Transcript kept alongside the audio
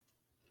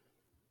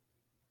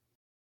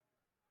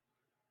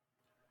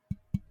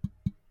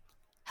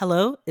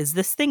Hello, is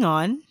this thing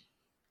on?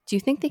 Do you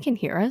think they can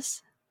hear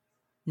us?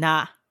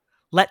 Nah,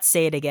 let's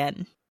say it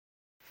again.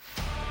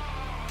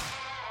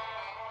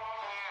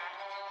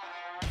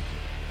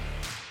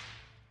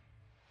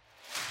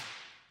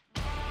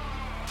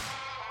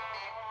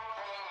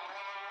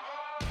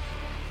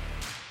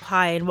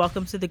 Hi, and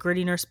welcome to the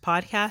Gritty Nurse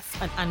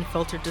Podcast, an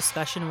unfiltered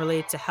discussion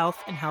related to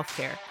health and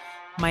healthcare.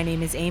 My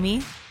name is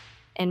Amy.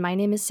 And my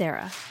name is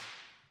Sarah.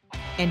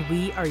 And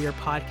we are your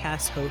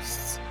podcast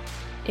hosts.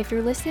 If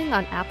you're listening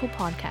on Apple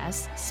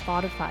Podcasts,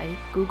 Spotify,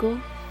 Google,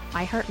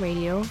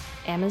 iHeartRadio,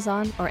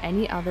 Amazon, or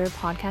any other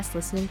podcast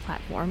listening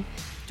platform,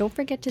 don't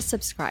forget to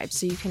subscribe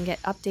so you can get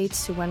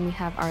updates to when we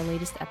have our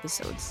latest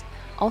episodes.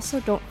 Also,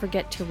 don't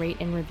forget to rate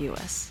and review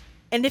us.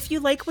 And if you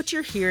like what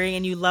you're hearing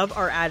and you love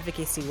our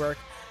advocacy work,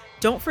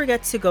 don't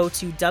forget to go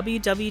to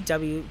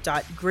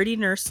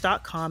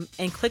www.grittynurse.com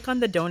and click on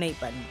the donate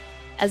button.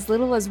 As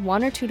little as $1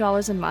 or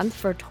 $2 a month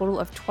for a total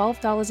of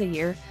 $12 a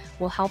year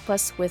will help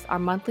us with our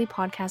monthly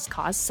podcast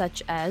costs,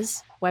 such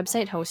as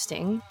website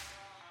hosting,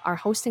 our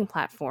hosting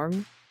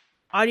platform,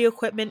 audio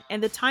equipment,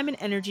 and the time and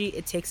energy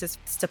it takes us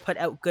to put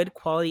out good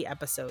quality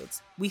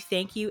episodes. We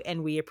thank you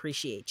and we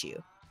appreciate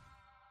you.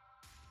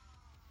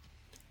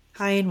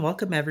 Hi and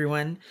welcome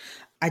everyone.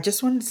 I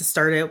just wanted to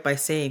start out by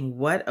saying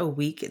what a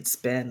week it's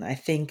been. I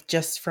think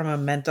just from a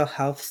mental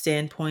health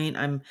standpoint,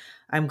 I'm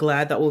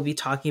glad that we'll be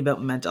talking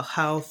about mental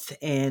health,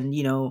 and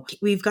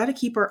we've got to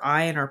keep our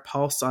eye and our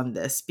pulse on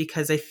this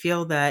because I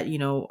feel that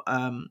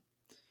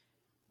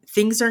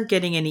things aren't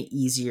getting any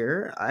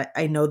easier.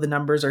 I know the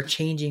numbers are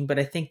changing, but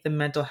I think the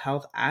mental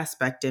health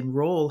aspect and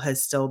role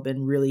has still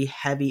been really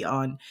heavy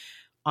on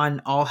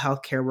all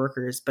healthcare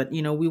workers. But,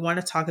 we want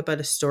to talk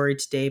about a story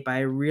today by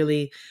a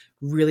really,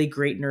 really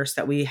great nurse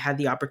that we had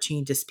the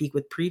opportunity to speak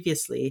with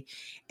previously.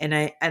 And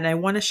I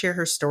want to share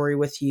her story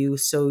with you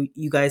so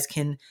you guys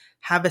can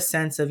have a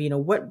sense of,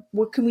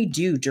 what can we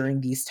do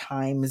during these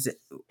times,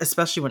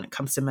 especially when it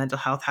comes to mental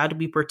health? How do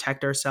we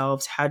protect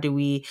ourselves? How do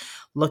we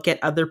look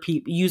at other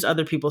people, use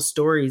other people's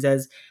stories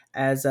as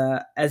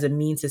a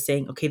means of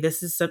saying, okay,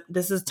 this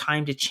is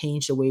time to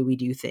change the way we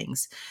do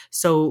things.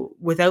 So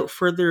without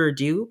further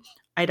ado,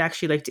 I'd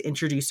actually like to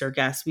introduce our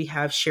guest. We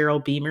have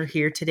Cheryl Beemer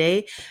here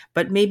today,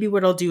 but maybe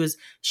what I'll do is,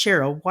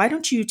 Cheryl, why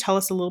don't you tell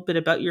us a little bit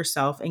about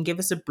yourself and give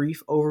us a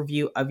brief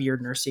overview of your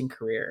nursing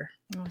career?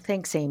 Oh,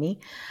 thanks, Amy.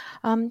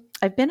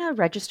 I've been a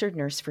registered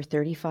nurse for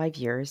 35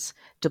 years,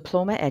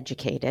 diploma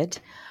educated.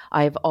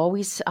 I've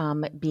always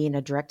been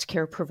a direct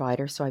care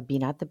provider, so I've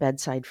been at the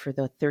bedside for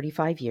the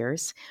 35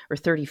 years, or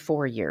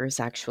 34 years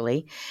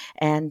actually.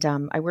 And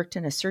I worked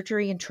in a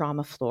surgery and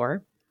trauma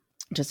floor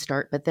to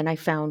start, but then I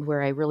found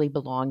where I really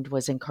belonged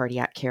was in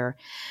cardiac care.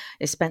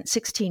 I spent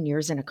 16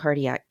 years in a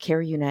cardiac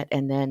care unit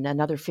and then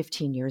another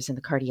 15 years in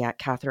the cardiac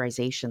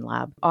catheterization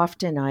lab.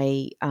 Often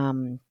I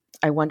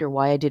wonder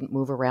why I didn't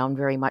move around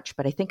very much,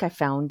 but I think I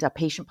found a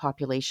patient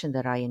population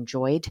that I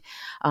enjoyed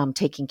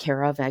taking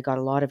care of. I got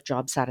a lot of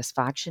job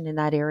satisfaction in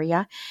that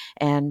area,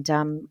 and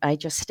I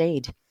just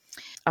stayed.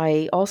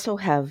 I also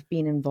have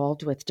been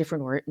involved with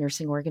different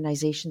nursing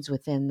organizations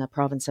within the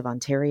province of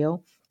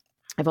Ontario.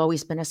 I've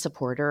always been a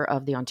supporter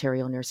of the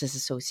Ontario Nurses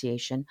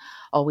Association,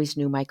 always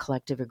knew my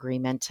collective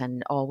agreement,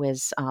 and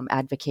always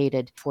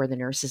advocated for the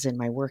nurses in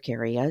my work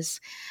areas.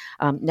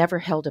 Never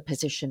held a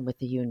position with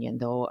the union,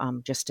 though,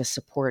 just a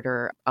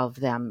supporter of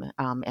them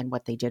and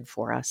what they did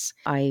for us.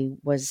 I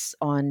was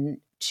on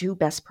 2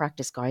 best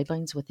practice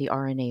guidelines with the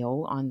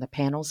RNAO on the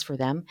panels for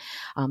them.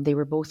 They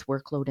were both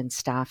workload and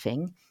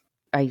staffing.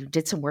 I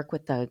did some work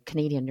with the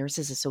Canadian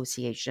Nurses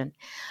Association.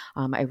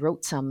 I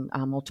wrote some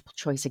multiple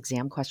choice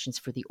exam questions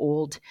for the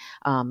old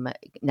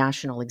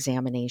national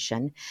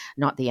examination,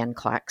 not the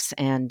NCLEX.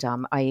 And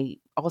I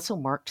also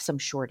marked some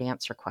short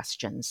answer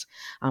questions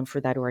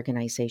for that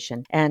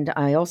organization. And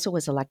I also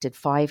was elected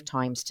 5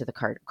 times to the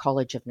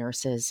College of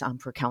Nurses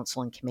for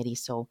council and committee.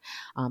 So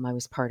I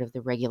was part of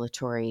the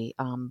regulatory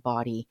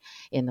body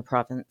in the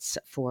province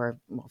for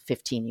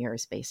 15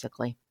 years,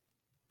 basically.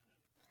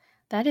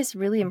 That is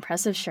really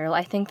impressive, Cheryl.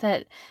 I think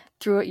that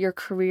throughout your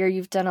career,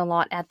 you've done a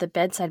lot at the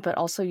bedside, but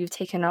also you've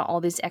taken on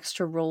all these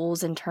extra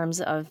roles in terms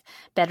of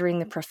bettering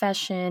the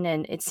profession.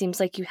 And it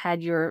seems like you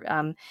had your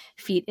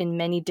feet in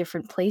many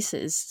different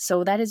places.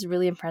 So that is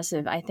really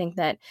impressive. I think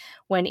that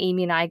when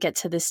Amy and I get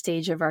to this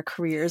stage of our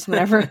careers,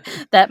 whenever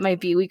that might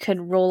be, we could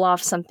roll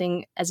off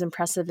something as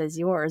impressive as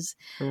yours.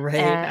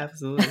 Right,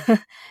 absolutely.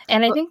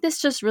 And I think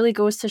this just really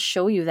goes to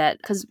show you that,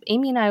 because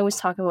Amy and I always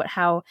talk about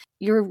how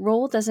your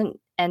role doesn't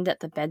end at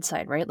the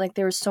bedside, right? Like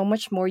there's so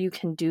much more you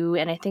can do.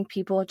 And I think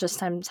people just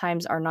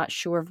sometimes are not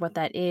sure of what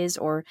that is,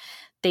 or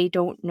they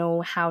don't know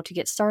how to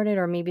get started,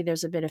 or maybe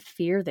there's a bit of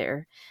fear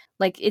there.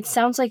 Like it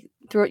sounds like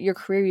throughout your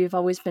career, you've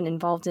always been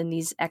involved in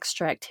these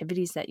extra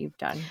activities that you've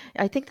done.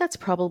 I think that's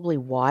probably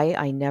why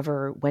I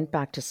never went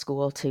back to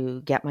school to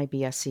get my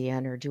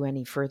BSCN or do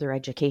any further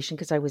education,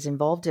 because I was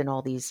involved in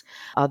all these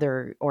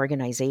other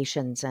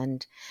organizations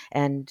and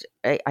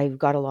I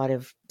got a lot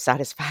of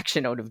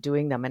satisfaction out of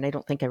doing them, and I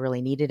don't think I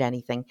really needed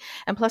anything.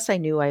 And plus I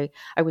knew I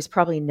was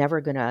probably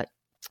never going to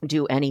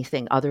do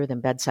anything other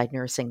than bedside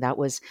nursing. That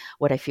was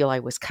what I feel I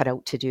was cut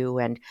out to do.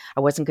 And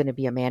I wasn't going to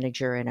be a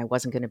manager and I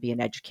wasn't going to be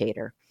an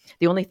educator.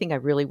 The only thing I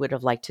really would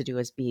have liked to do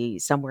is be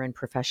somewhere in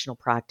professional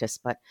practice,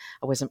 but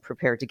I wasn't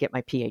prepared to get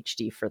my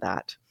PhD for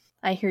that.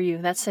 I hear you.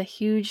 That's a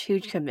huge,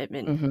 huge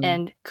commitment. Hmm.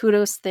 And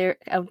kudos there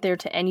out there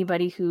to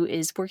anybody who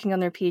is working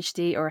on their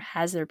PhD or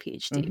has their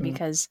PhD, Hmm.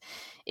 because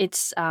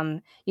it's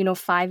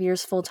 5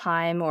 years full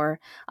time. Or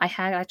I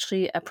had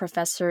actually a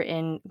professor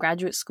in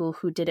graduate school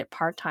who did it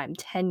part time,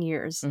 10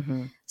 years.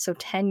 Hmm. So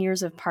 10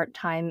 years of part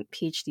time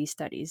PhD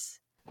studies.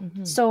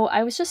 Hmm. So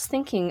I was just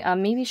thinking,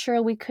 maybe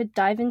Cheryl, we could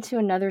dive into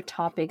another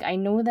topic. I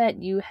know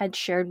that you had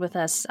shared with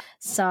us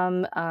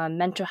some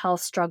mental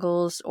health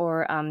struggles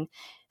or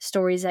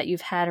stories that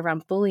you've had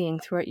around bullying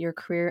throughout your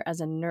career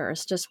as a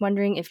nurse. Just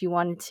wondering if you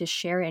wanted to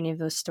share any of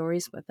those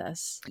stories with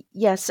us.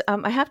 Yes,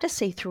 I have to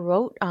say,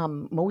 throughout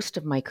most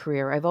of my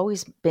career, I've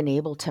always been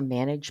able to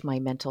manage my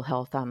mental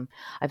health.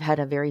 I've had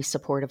a very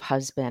supportive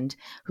husband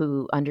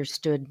who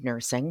understood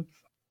nursing,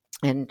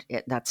 and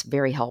that's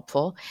very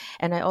helpful.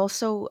 And I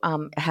also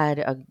had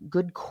a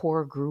good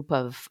core group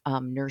of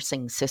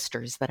nursing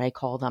sisters, that I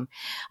call them,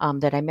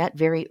 that I met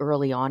very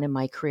early on in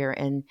my career,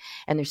 and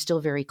they're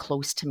still very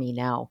close to me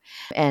now.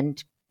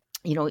 And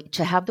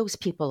to have those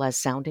people as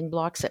sounding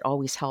blocks, it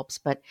always helps.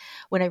 But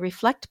when I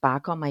reflect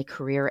back on my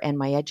career and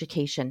my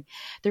education,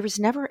 there was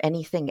never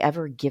anything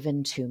ever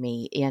given to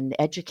me in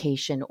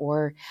education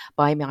or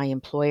by my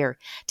employer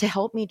to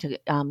help me to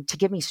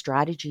give me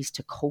strategies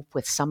to cope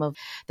with some of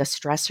the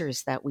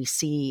stressors that we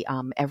see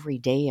every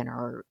day in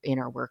our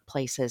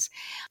workplaces.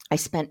 I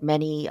spent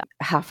many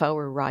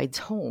half-hour rides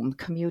home,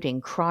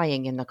 commuting,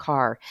 crying in the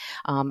car,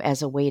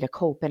 as a way to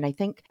cope. And I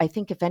think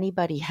if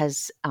anybody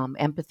has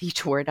empathy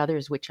toward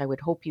others, which I would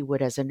hope you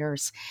would as a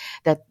nurse,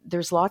 that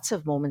there's lots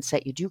of moments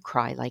that you do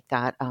cry like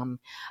that,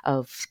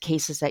 of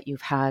cases that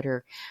you've had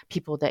or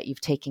people that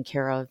you've taken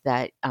care of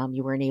that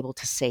you weren't able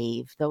to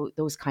save,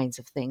 those kinds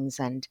of things.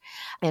 And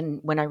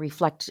when I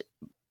reflect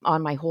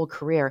on my whole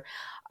career,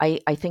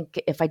 I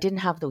think if I didn't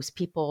have those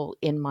people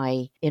in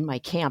my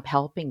camp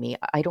helping me,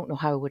 I don't know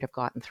how I would have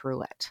gotten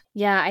through it.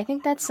 Yeah, I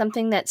think that's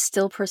something that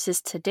still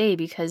persists today,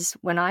 because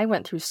when I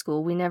went through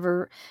school, we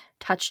never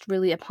touched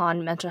really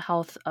upon mental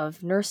health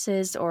of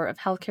nurses or of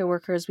healthcare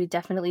workers. We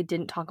definitely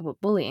didn't talk about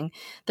bullying.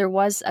 There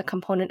was a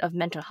component of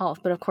mental health,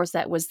 but of course,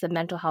 that was the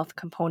mental health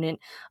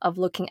component of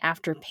looking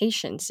after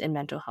patients in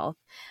mental health.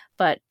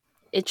 But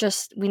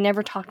we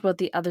never talked about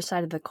the other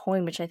side of the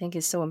coin, which I think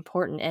is so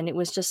important. And it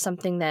was just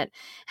something that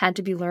had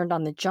to be learned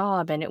on the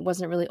job, and it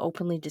wasn't really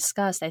openly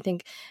discussed. I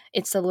think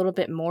it's a little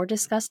bit more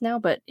discussed now,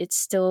 but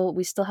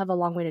we still have a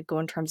long way to go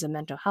in terms of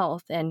mental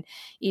health. And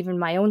even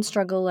my own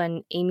struggle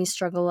and Amy's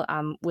struggle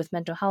with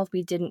mental health,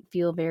 we didn't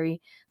feel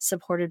very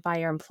supported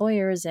by our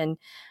employers. And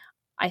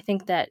I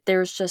think that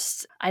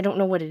I don't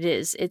know what it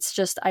is. It's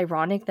just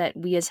ironic that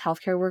we as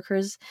healthcare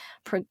workers,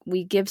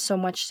 we give so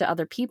much to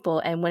other people.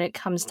 And when it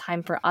comes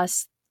time for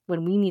us,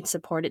 when we need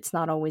support, it's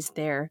not always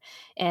there.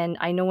 And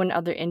I know in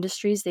other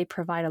industries, they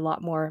provide a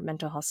lot more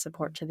mental health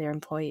support to their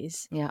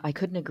employees. Yeah, I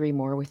couldn't agree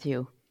more with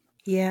you.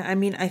 Yeah, I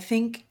mean, I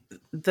think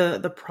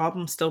the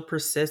problem still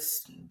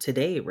persists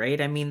today,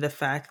 right? I mean, the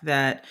fact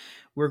that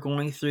we're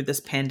going through this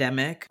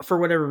pandemic for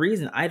whatever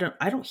reason, I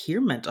don't hear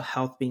mental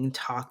health being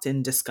talked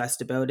and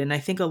discussed about. And I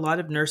think a lot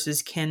of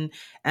nurses can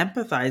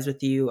empathize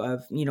with you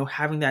of,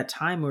 having that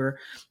time where,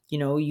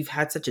 you've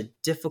had such a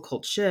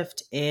difficult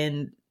shift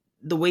and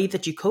the way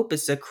that you cope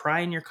is to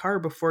cry in your car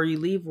before you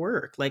leave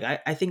work. Like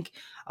I think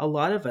a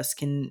lot of us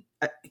can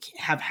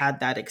have had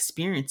that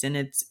experience, and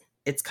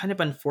it's kind of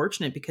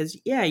unfortunate because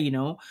yeah,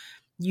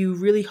 you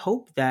really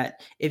hope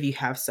that if you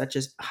have such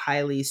a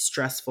highly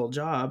stressful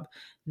job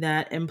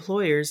that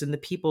employers and the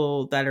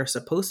people that are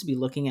supposed to be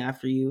looking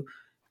after you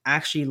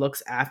actually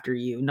looks after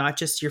you, not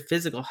just your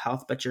physical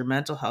health but your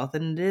mental health.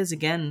 And it is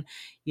again,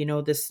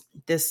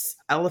 this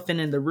elephant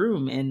in the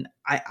room, and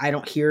I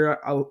don't hear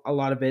a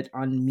lot of it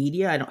on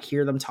media. I don't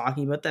hear them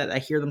talking about that. I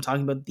hear them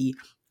talking about the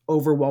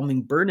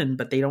overwhelming burden,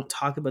 but they don't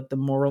talk about the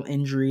moral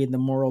injury and the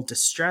moral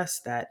distress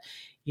that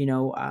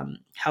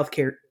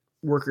healthcare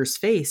workers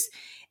face.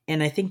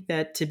 And I think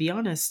that, to be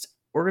honest,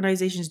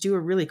 organizations do a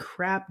really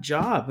crap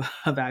job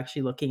of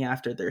actually looking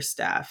after their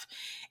staff.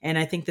 And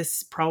I think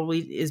this probably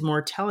is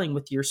more telling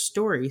with your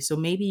story. So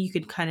maybe you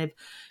could kind of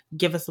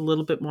give us a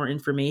little bit more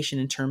information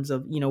in terms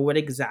of, what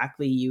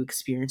exactly you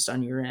experienced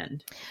on your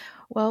end.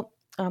 Well,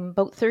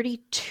 about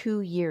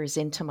 32 years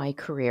into my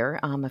career,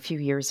 a few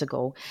years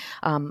ago,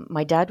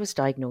 my dad was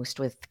diagnosed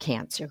with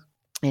cancer.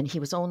 And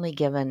he was only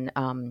given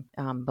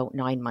about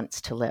 9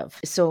 months to live.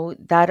 So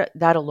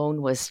that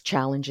alone was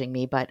challenging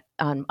me. But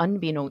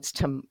unbeknownst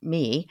to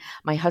me,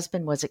 my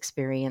husband was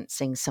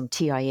experiencing some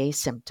TIA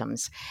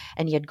symptoms,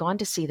 and he had gone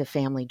to see the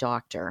family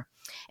doctor.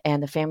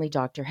 And the family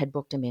doctor had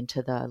booked him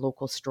into the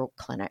local stroke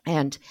clinic.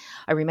 And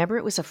I remember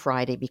it was a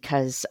Friday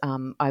because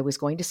I was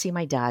going to see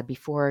my dad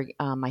before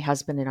my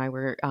husband and I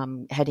were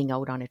heading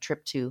out on a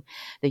trip to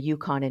the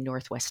Yukon and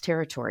Northwest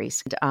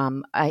Territories.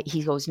 And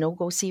he goes, "No,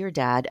 go see your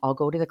dad. I'll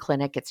go to the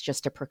clinic. It's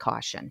just a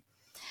precaution."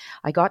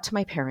 I got to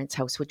my parents'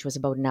 house, which was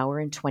about an hour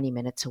and 20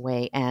 minutes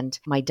away, and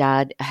my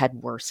dad had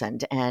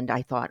worsened. And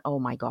I thought, oh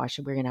my gosh,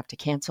 we're gonna have to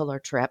cancel our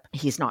trip.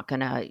 He's not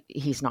gonna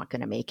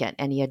make it.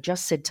 And he had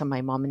just said to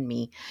my mom and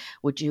me,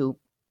 would you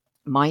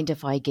mind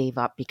if I gave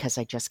up because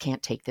I just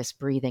can't take this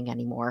breathing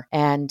anymore?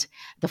 And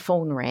the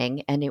phone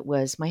rang, and it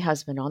was my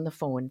husband on the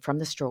phone from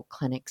the stroke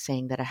clinic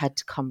saying that I had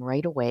to come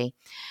right away.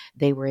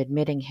 They were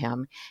admitting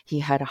him.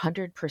 He had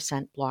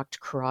 100% blocked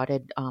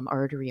carotid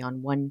artery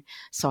on one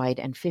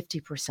side and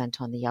 50%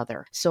 on the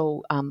other.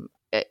 So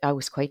I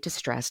was quite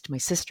distressed. My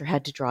sister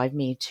had to drive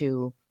me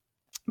to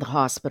the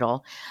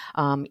hospital.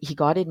 He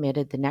got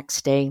admitted the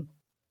next day.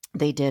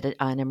 They did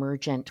an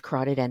emergent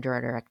carotid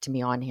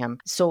endarterectomy on him.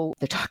 So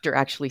the doctor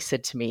actually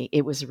said to me,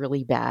 it was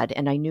really bad.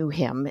 And I knew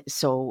him.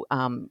 So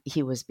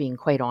he was being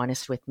quite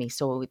honest with me.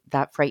 So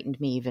that frightened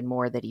me even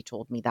more that he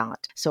told me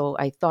that. So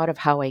I thought of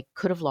how I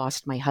could have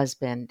lost my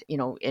husband,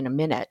 in a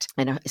minute,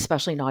 and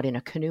especially not in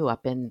a canoe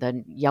up in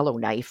the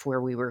Yellowknife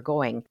where we were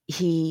going.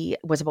 He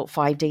was about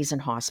 5 days in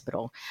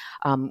hospital.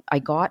 I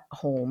got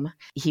home.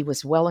 He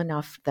was well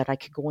enough that I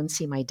could go and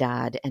see my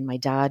dad. And my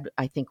dad,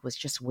 I think, was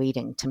just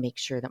waiting to make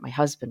sure that my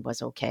husband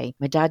was okay.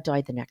 My dad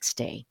died the next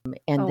day.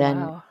 And Oh,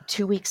 then wow.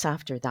 2 weeks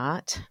after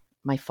that,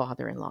 my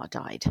father-in-law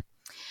died.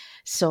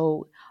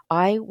 So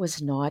I was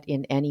not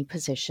in any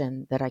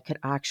position that I could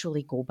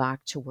actually go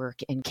back to work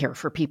and care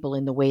for people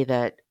in the way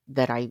that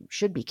I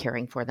should be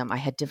caring for them. I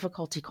had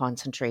difficulty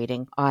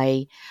concentrating.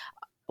 I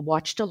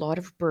watched a lot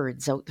of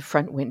birds out the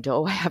front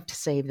window. I have to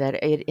say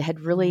that it had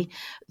really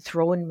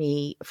thrown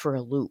me for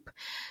a loop.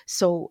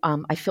 So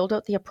I filled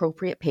out the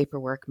appropriate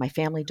paperwork. My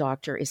family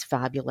doctor is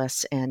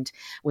fabulous and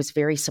was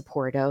very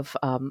supportive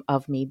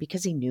of me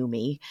because he knew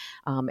me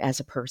as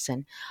a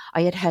person.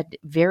 I had had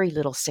very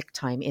little sick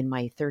time in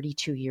my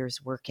 32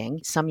 years working.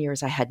 Some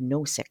years I had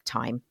no sick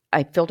time.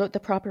 I filled out the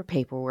proper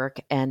paperwork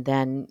and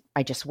then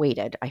I just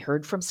waited. I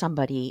heard from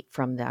somebody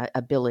from the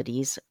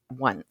abilities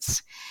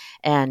once,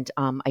 and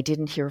I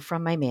didn't hear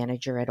from my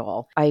manager at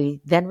all. I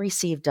then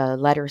received a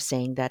letter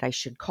saying that I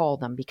should call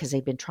them because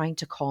they've been trying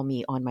to call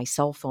me on my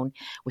cell phone,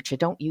 which I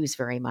don't use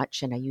very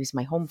much, and I use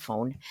my home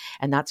phone,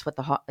 and that's what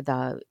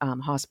the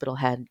hospital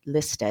had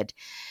listed.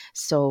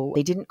 So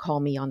they didn't call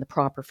me on the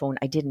proper phone.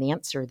 I didn't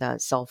answer the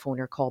cell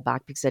phone or call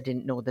back because I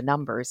didn't know the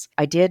numbers.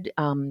 I did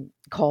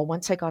call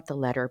once I got the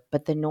letter,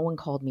 but then no one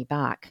called me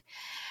back.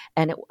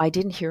 And I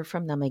didn't hear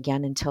from them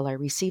again until I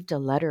received a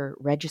letter,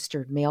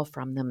 registered mail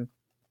from them,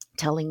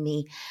 telling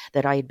me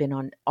that I had been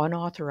on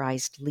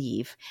unauthorized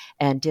leave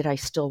and did I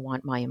still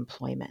want my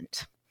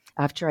employment.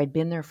 After I'd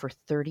been there for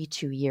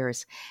 32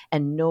 years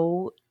and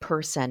no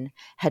person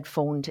had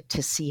phoned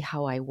to see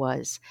how I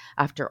was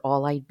after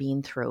all I'd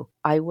been through.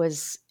 I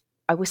was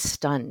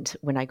stunned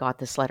when I got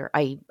this letter.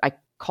 I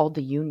called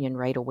the union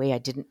right away. I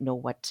didn't know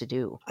what to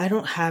do. I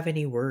don't have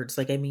any words.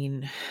 Like, I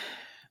mean,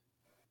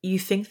 you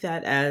think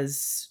that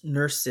as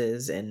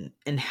nurses and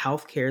in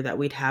healthcare that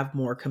we'd have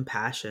more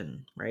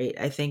compassion, right?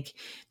 I think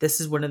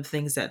this is one of the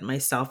things that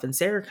myself and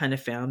Sarah kind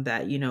of found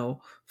that,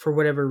 for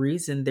whatever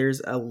reason,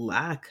 there's a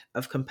lack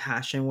of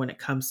compassion when it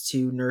comes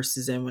to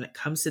nurses and when it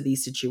comes to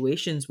these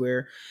situations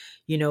where,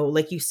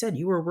 like you said,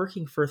 you were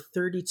working for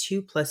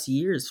 32 plus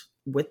years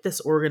with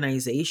this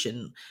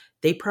organization.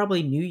 They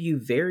probably knew you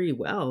very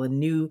well and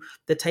knew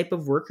the type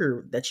of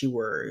worker that you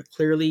were.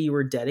 Clearly, you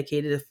were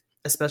dedicated,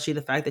 especially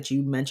the fact that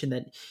you mentioned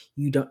that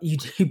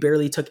you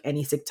barely took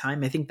any sick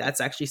time. I think that's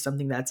actually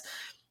something that's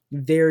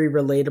very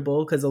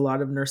relatable because a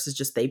lot of nurses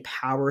just they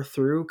power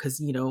through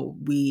because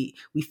we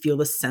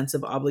feel a sense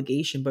of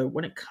obligation. But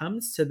when it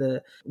comes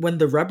to when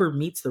the rubber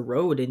meets the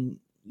road and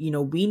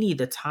we need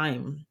the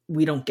time,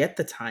 we don't get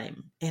the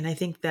time. And I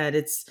think that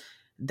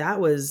that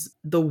was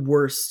the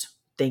worst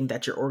thing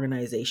that your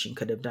organization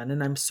could have done,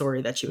 and I'm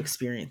sorry that you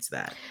experienced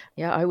that.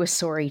 Yeah, I was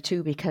sorry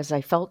too because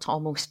I felt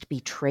almost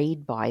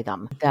betrayed by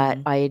them, that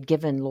Mhm. I had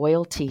given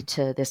loyalty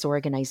to this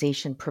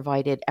organization,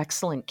 provided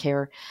excellent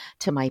care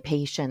to my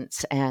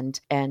patients and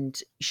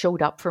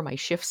showed up for my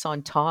shifts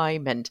on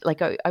time, and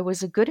like I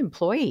was a good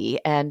employee,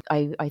 and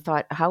I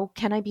thought, how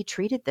can I be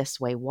treated this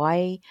way?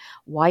 Why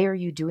are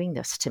you doing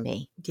this to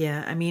me?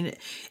 Yeah, I mean,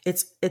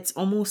 it's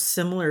almost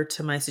similar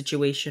to my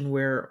situation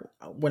where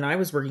when I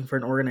was working for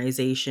an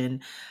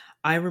organization,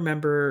 I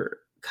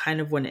remember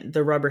kind of when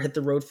the rubber hit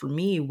the road for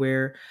me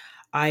where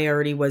I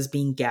already was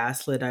being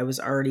gaslit. I was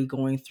already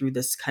going through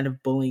this kind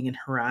of bullying and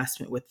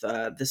harassment with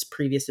this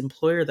previous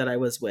employer that I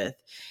was with.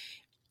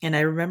 And I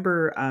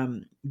remember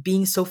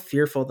being so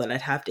fearful that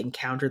I'd have to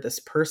encounter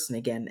this person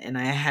again. And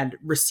I had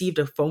received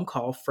a phone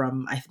call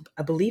from,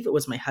 I believe it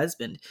was my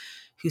husband,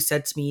 who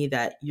said to me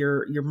that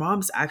your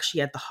mom's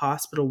actually at the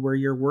hospital where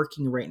you're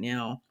working right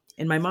now.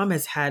 And my mom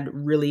has had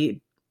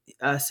really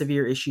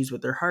severe issues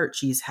with her heart.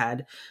 She's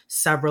had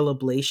several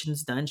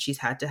ablations done. She's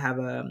had to have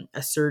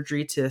a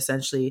surgery to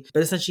essentially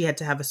had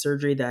to have a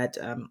surgery that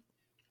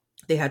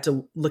they had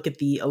to look at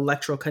the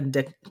electrical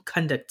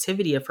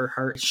conductivity of her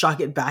heart,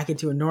 shock it back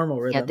into a normal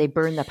Yeah, they rhythm.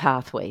 burn the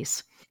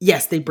pathways.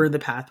 Yes, they burn the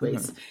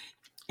pathways. Mhm.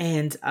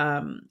 And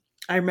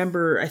I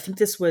remember, I think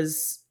this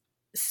was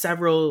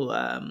several,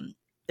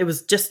 it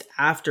was just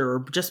after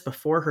or just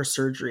before her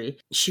surgery.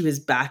 She was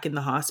back in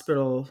the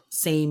hospital,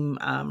 same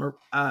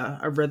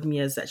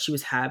arrhythmias that she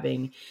was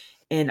having.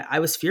 And I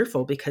was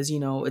fearful because,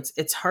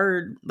 it's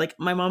hard. Like,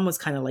 my mom was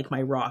kind of like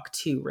my rock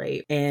too,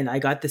 right? And I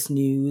got this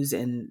news,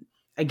 and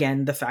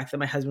again, the fact that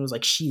my husband was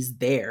like, she's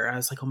there. I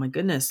was like, oh my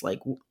goodness,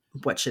 like,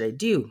 what should I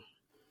do?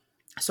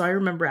 So I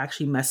remember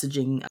actually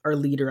messaging our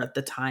leader at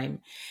the time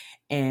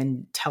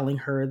and telling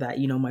her that,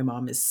 my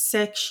mom is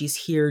sick, she's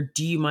here,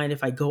 do you mind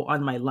if I go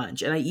on my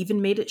lunch? And I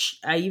even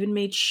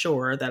made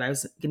sure that I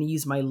was going to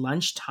use my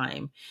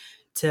lunchtime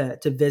to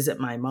visit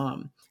my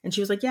mom. And she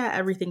was like, yeah,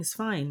 everything's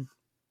fine.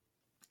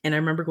 And I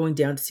remember going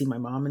down to see my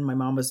mom, and my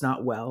mom was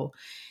not well.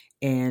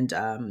 And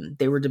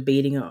they were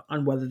debating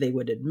on whether they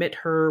would admit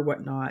her,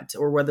 whatnot,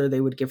 or whether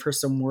they would give her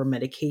some more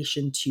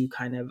medication to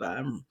kind of,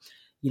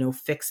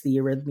 fix the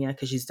arrhythmia,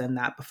 because she's done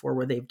that before,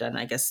 where they've done,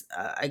 I guess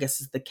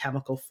it's the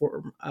chemical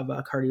form of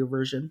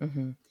cardioversion.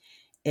 Mm-hmm.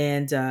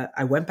 And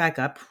I went back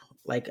up.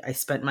 Like, I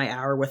spent my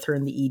hour with her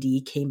in the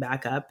ED, came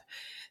back up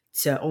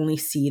to only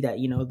see that,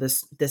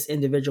 this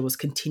individual was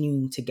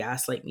continuing to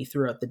gaslight me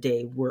throughout the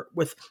day,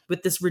 with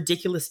this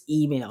ridiculous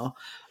email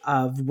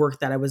of work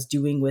that I was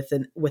doing with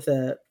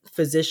a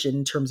physician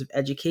in terms of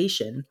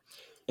education.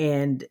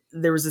 And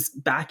there was this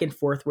back and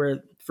forth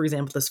where, for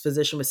example, this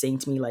physician was saying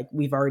to me, like,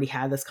 we've already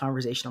had this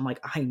conversation. I'm like,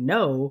 I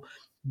know,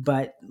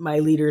 but my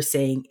leader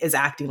is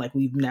acting like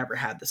we've never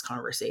had this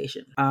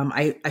conversation.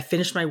 I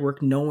finished my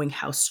work knowing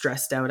how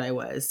stressed out I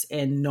was,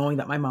 and knowing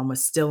that my mom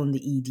was still in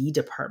the ED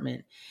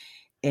department.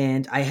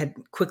 And I had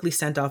quickly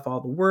sent off all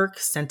the work,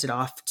 sent it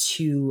off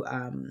to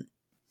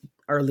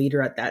our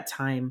leader at that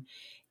time.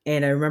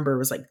 And I remember it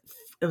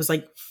was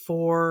like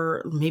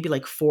four, maybe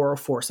like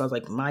 4:04. So I was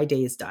like, my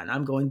day is done.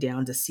 I'm going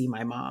down to see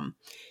my mom.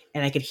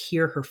 And I could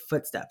hear her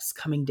footsteps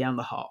coming down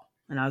the hall.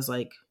 And I was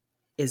like,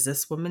 is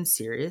this woman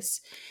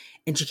serious?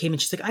 And she came and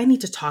she's like, I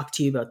need to talk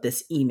to you about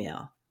this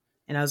email.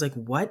 And I was like,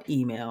 what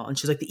email? And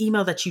she's like, the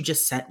email that you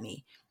just sent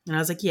me. And I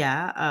was like,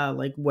 yeah,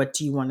 like, what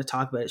do you want to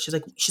talk about? She's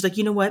like,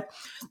 you know what?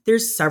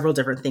 There's several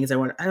different things I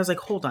want. I was like,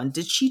 hold on.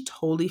 Did she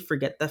totally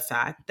forget the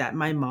fact that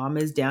my mom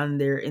is down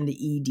there in the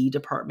ED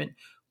department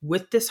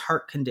with this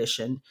heart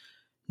condition,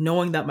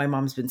 knowing that my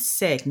mom's been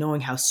sick,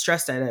 knowing how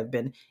stressed I've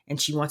been, and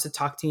she wants to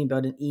talk to me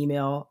about an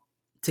email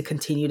to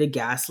continue to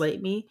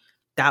gaslight me?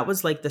 That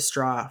was like the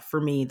straw for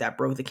me that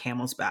broke the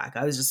camel's back.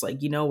 I was just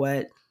like, you know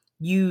what?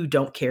 You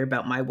don't care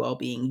about my well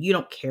being. You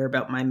don't care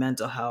about my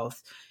mental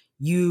health.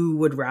 You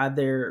would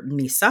rather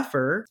me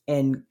suffer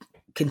and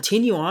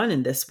continue on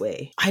in this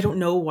way. I don't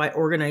know why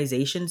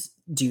organizations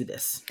do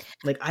this.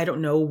 Like, I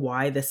don't know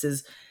why this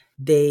is,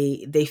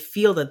 they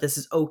feel that this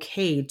is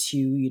okay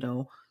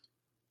to,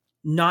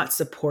 not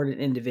support an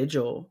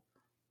individual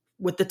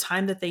with the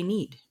time that they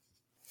need.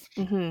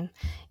 Mm-hmm.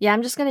 Yeah,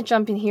 I'm just going to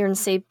jump in here and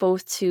say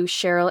both to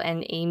Cheryl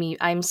and Amy,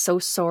 I'm so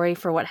sorry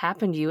for what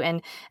happened to you.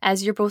 And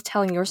as you're both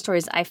telling your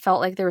stories, I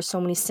felt like there were so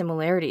many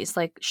similarities.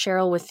 Like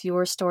Cheryl, with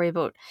your story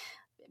about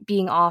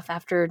being off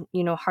after,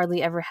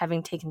 hardly ever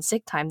having taken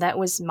sick time. That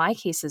was my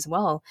case as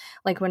well.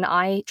 Like when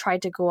I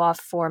tried to go off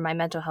for my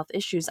mental health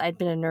issues, I'd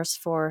been a nurse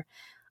for,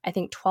 I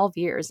think, 12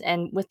 years.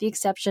 And with the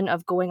exception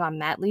of going on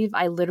mat leave,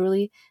 I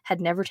literally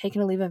had never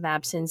taken a leave of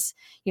absence,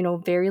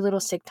 very little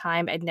sick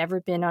time. I'd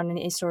never been on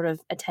any sort of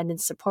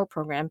attendance support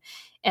program.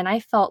 And I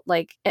felt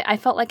like I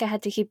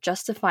had to keep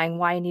justifying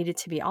why I needed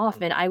to be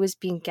off. And I was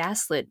being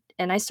gaslit.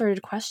 And I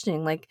started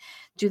questioning, like,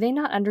 do they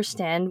not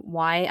understand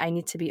why I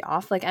need to be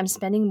off? Like, I'm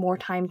spending more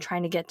time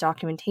trying to get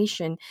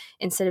documentation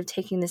instead of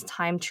taking this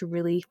time to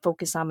really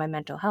focus on my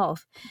mental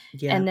health.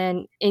 Yeah. And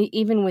then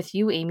even with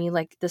you, Amy,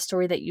 like the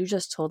story that you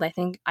just told, I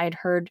think I'd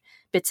heard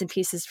bits and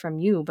pieces from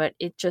you, but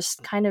it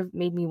just kind of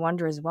made me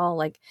wonder as well.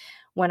 Like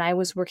when I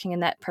was working in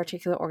that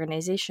particular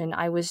organization,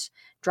 I was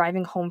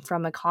driving home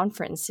from a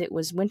conference. It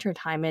was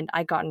wintertime and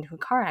I got into a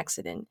car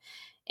accident.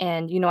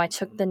 And, I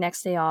took the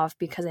next day off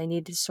because I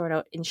needed to sort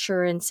out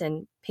insurance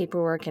and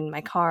paperwork in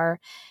my car.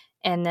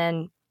 And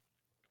then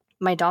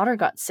my daughter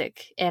got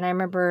sick. And I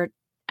remember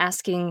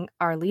asking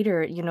our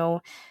leader,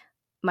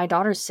 my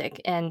daughter's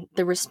sick. And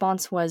the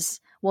response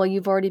was, well,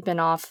 you've already been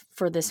off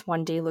for this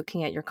one day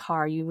looking at your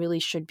car. You really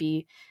should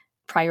be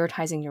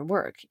prioritizing your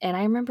work. And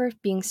I remember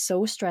being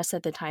so stressed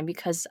at the time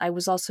because I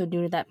was also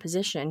new to that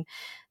position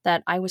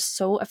that I was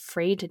so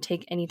afraid to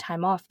take any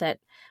time off that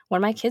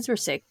when my kids were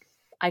sick,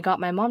 I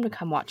got my mom to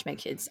come watch my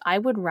kids. I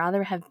would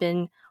rather have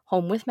been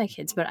home with my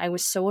kids, but I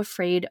was so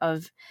afraid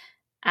of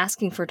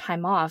asking for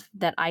time off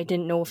that I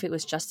didn't know if it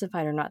was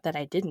justified or not that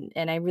I didn't.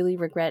 And I really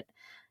regret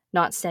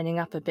not standing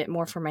up a bit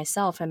more for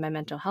myself and my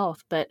mental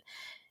health. But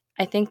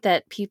I think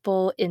that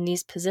people in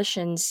these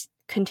positions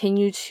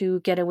continue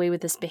to get away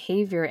with this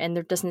behavior and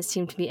there doesn't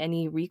seem to be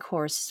any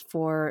recourse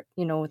for,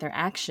 their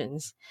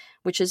actions.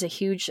 which is a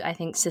huge, I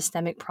think,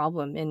 systemic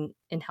problem in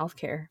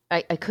healthcare.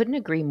 I couldn't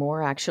agree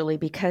more, actually,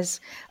 because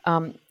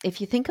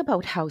if you think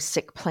about how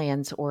sick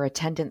plans or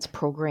attendance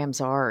programs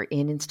are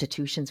in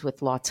institutions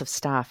with lots of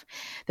staff,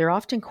 they're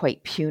often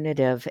quite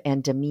punitive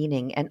and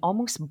demeaning and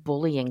almost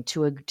bullying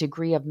to a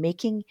degree of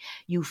making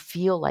you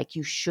feel like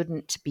you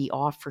shouldn't be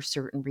off for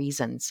certain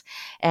reasons.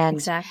 And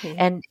Exactly.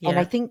 and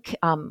I think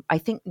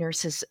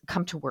nurses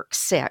come to work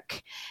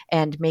sick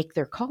and make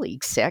their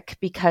colleagues sick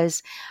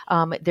because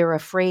they're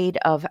afraid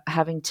of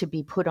having to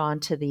be put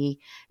onto the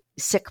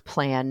sick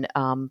plan,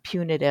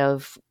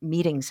 punitive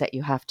meetings that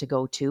you have to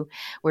go to,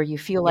 where you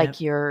feel Yeah.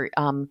 like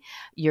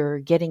you're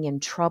getting in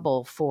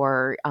trouble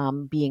for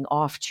being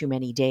off too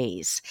many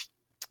days.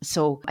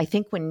 So I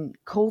think when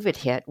COVID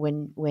hit,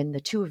 when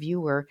the two of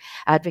you were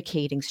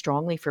advocating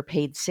strongly for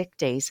paid sick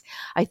days,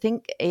 I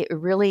think it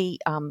really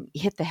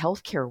hit the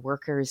healthcare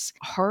workers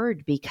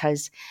hard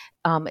because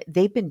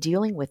they've been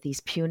dealing with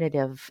these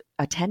punitive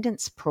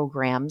attendance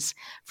programs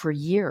for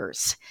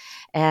years,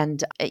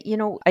 and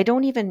I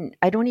don't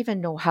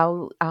even know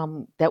how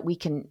that we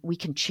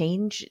can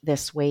change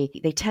this way.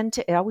 They tend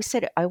to. I always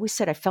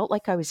said I felt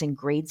like I was in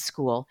grade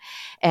school,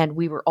 and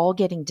we were all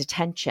getting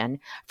detention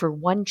for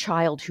one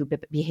child who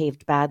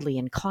behaved badly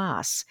in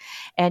class.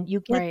 And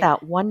you get Right.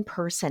 that one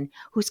person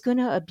who's going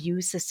to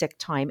abuse the sick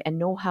time and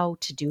know how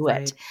to do it.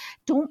 Right.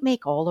 Don't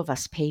make all of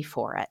us pay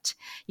for it.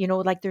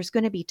 Like there's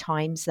going to be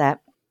times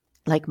that,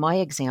 like my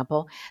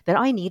example, that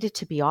I needed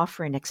to be off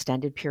for an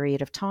extended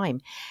period of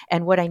time.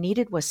 And what I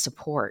needed was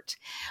support.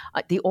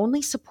 The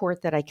only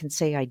support that I can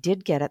say I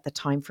did get at the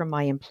time from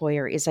my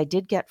employer is I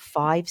did get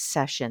 5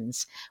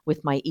 sessions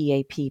with my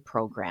EAP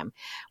program,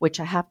 which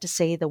I have to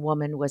say the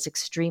woman was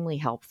extremely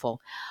helpful.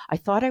 I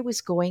thought I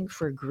was going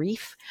for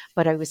grief,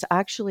 but I was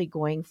actually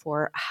going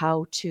for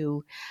how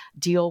to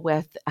deal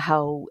with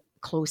how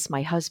close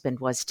my husband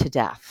was to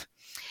death.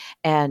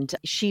 And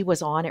she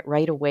was on it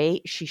right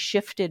away. She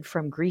shifted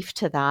from grief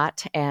to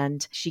that,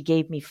 and she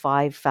gave me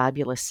 5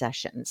 fabulous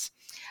sessions.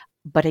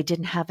 But I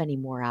didn't have any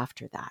more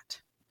after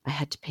that. I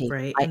had to pay.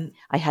 Right.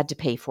 I had to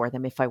pay for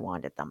them if I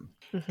wanted them.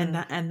 Hmm.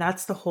 And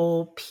that's the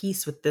whole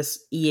piece with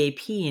this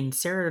EAP. And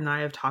Sarah and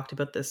I have talked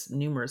about this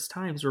numerous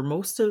times, where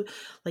most of,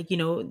 like,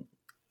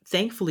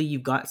 thankfully you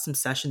got some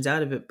sessions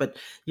out of it, but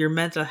your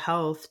mental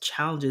health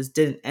challenges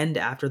didn't end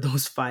after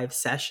those 5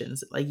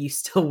 sessions. Like, you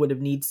still would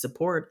have needed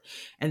support.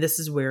 And this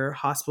is where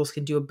hospitals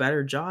can do a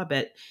better job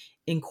at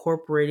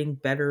incorporating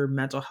better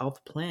mental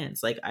health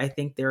plans. Like, I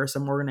think there are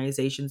some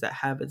organizations that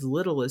have as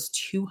little as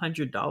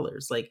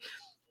 $200. Like,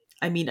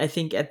 I mean, I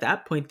think at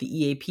that point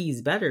the EAP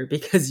is better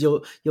because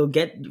you'll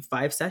get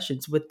 5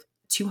 sessions with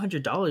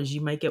 $200.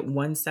 You might get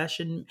one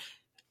session,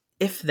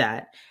 if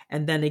that,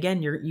 and then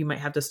again you might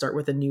have to start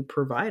with a new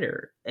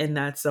provider, and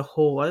that's a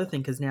whole other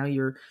thing because now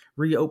you're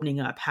reopening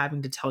up,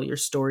 having to tell your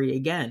story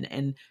again,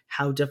 and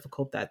how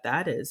difficult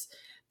that is.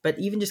 But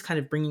even just kind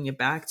of bringing it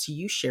back to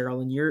you, Cheryl,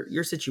 and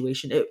your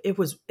situation, it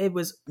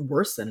was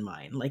worse than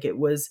mine. Like, it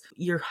was,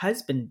 your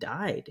husband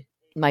died.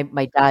 My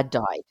dad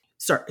died.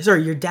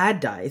 Sorry, your dad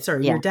died.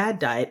 Sorry, your Yeah. dad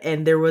died,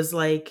 and there was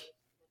like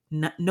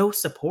no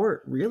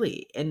support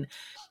really. And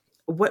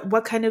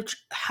what kind of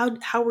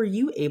how were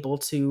you able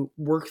to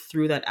work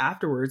through that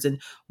afterwards,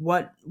 and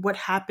what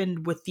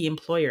happened with the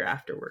employer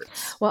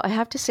afterwards? Well, I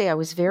have to say, I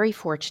was very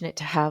fortunate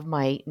to have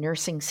my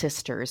nursing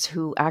sisters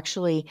who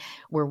actually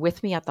were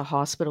with me at the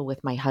hospital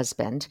with my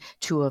husband,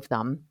 two of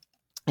them.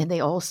 And they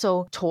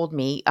also told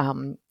me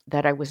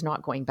that I was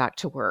not going back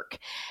to work.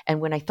 And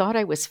when I thought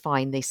I was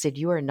fine, they said,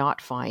 "You are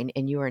not fine,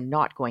 and you are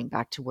not going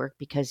back to work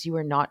because you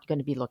are not going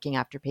to be looking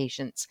after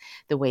patients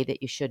the way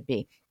that you should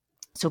be."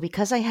 So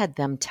because I had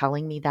them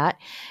telling me that,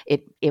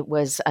 it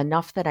was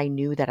enough that I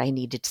knew that I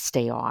needed to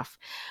stay off.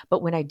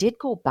 But when I did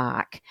go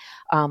back,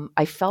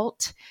 I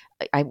felt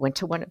I went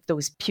to one of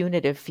those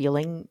punitive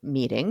feeling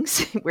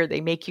meetings where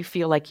they make you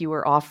feel like you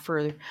were off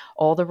for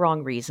all the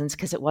wrong reasons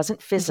because it wasn't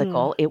Hmm.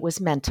 physical, it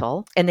was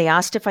mental. And they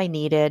asked if I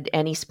needed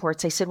any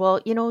supports. I said,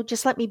 "Well,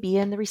 just let me be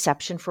in the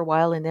reception for a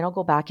while and then I'll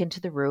go back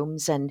into the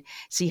rooms and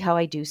see how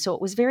I do." So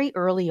it was very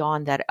early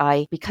on that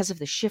because of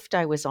the shift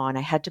I was on,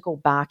 I had to go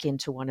back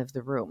into one of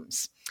the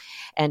rooms.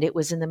 And it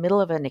was in the middle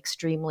of an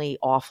extremely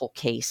awful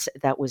case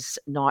that was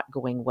not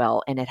going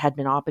well. And it had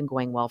been up and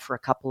going well for a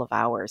couple of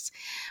hours.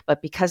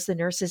 But because the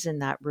nurses in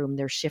that room,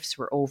 their shifts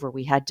were over,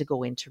 we had to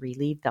go in to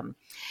relieve them.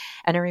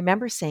 And I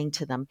remember saying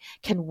to them,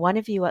 "Can one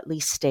of you at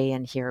least stay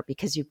in here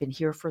because you've been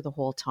here for the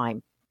whole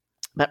time?"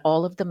 But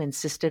all of them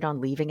insisted on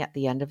leaving at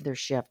the end of their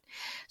shift.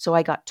 So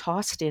I got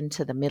tossed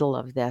into the middle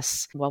of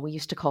this. Well, we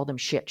used to call them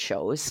shit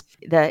shows.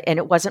 And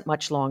it wasn't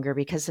much longer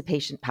because the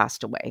patient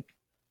passed away.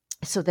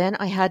 So then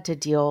I had to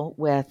deal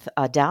with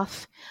a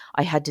death.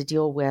 I had to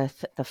deal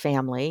with the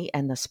family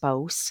and the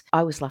spouse.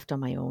 I was left on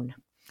my own.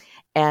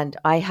 And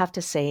I have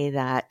to say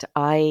that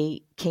I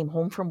came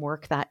home from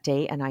work that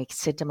day and I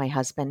said to my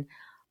husband,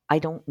 "I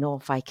don't know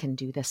if I can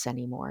do this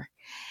anymore."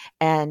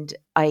 And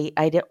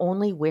I'd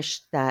only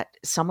wished that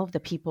some of the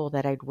people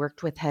that I'd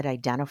worked with had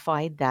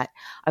identified that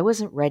I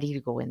wasn't ready to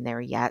go in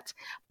there yet,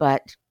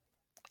 but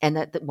and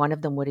that one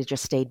of them would have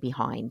just stayed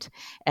behind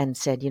and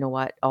said, you know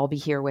what, I'll be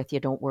here with you,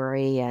 don't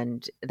worry,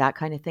 and that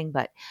kind of thing.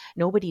 But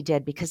nobody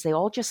did, because they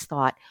all just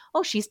thought,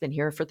 oh, she's been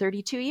here for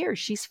 32 years,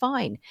 she's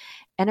fine.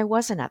 And I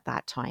wasn't at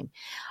that time.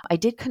 I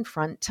did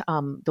confront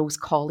those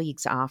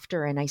colleagues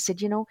after, and I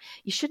said, you know,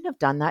 you shouldn't have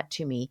done that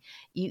to me.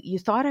 You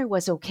thought I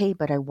was okay,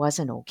 but I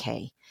wasn't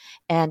okay.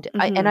 And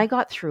I Mhm.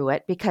 got through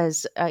it,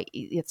 because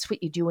it's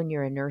what you do when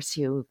you're a nurse.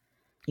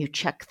 You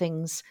check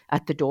things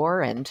at the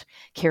door and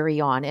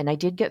carry on. And I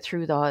did get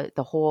through the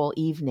whole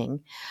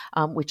evening,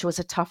 which was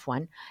a tough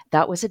one.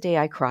 That was a day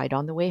I cried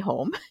on the way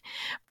home.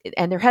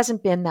 And there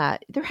hasn't been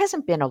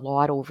a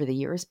lot over the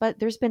years, but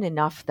there's been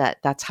enough that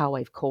that's how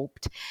I've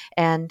coped.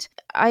 And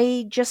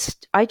I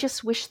just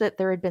wish that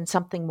there had been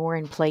something more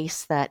in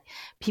place, that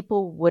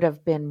people would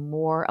have been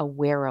more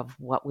aware of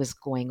what was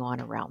going on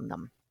around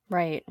them.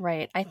 Right,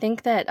 right. I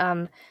think that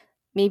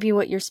maybe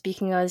what you're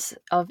speaking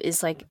of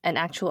is like an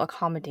actual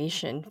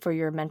accommodation for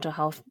your mental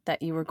health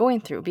that you were going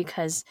through.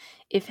 Because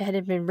if it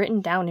had been written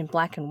down in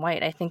black and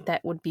white, I think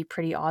that would be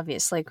pretty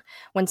obvious. Like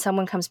when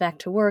someone comes back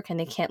to work and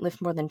they can't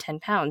lift more than 10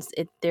 pounds,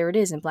 there it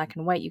is in black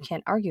and white. You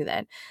can't argue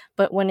that.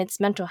 But when it's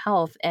mental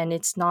health and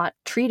it's not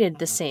treated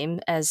the same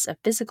as a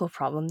physical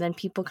problem, then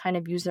people kind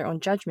of use their own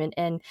judgment.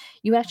 And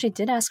you actually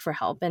did ask for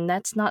help. And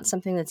that's not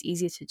something that's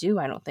easy to do,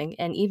 I don't think.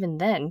 And even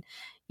then,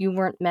 you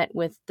weren't met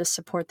with the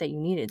support that you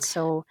needed.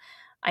 So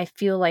I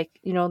feel like,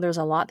 there's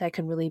a lot that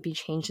could really be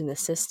changed in the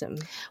system.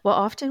 Well,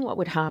 often what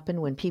would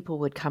happen when people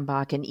would come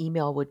back, an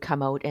email would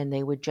come out and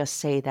they would just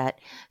say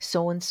that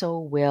so and so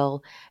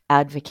will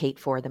advocate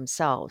for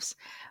themselves.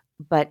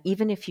 But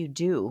even if you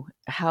do,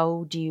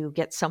 how do you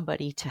get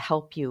somebody to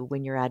help you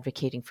when you're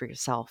advocating for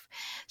yourself?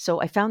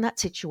 So I found that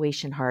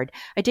situation hard.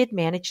 I did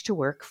manage to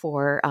work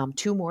for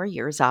 2 more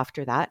years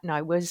after that, and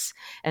I was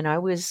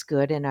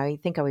good, and I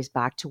think I was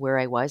back to where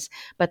I was.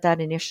 But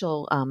that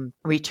initial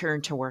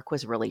return to work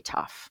was really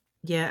tough.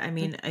 Yeah, I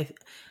mean,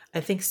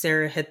 I think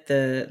Sarah hit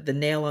the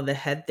nail on the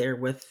head there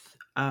with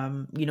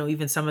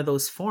even some of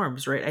those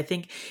forms, right? I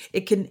think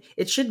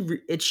it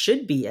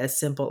should be as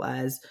simple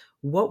as,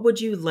 what would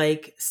you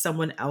like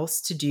someone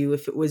else to do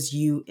if it was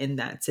you in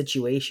that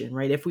situation,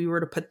 right? If we were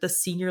to put the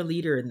senior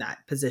leader in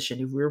that position,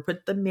 if we were to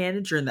put the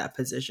manager in that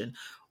position,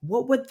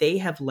 what would they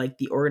have liked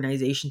the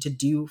organization to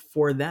do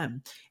for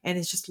them? And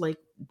it's just like,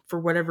 for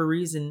whatever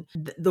reason,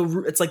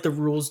 it's like the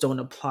rules don't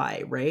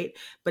apply, right?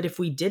 But if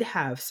we did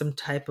have some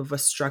type of a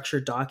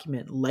structured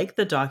document, like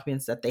the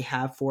documents that they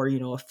have for,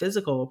 a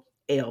physical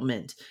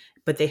ailment,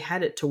 but they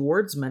had it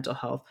towards mental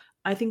health,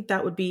 I think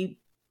that would be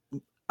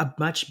a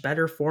much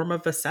better form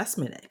of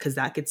assessment, because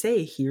that could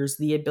say, here's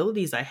the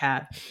abilities I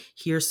have,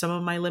 here's some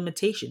of my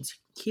limitations,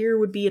 here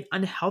would be an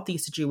unhealthy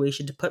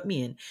situation to put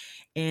me in.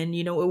 And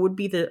it would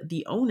be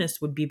the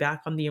onus would be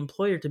back on the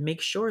employer to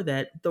make sure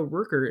that the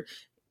worker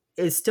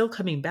is still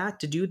coming back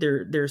to do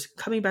their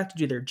coming back to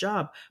do their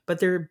job, but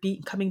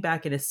coming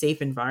back in a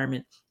safe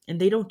environment. And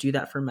they don't do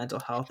that for mental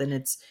health, and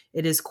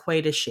it is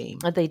quite a shame.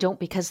 They don't,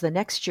 because the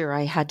next year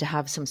I had to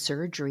have some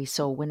surgery.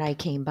 So when I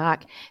came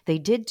back, they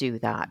did do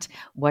that.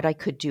 What I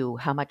could do,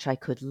 how much I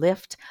could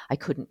lift. I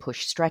couldn't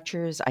push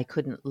stretchers. I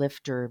couldn't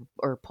lift or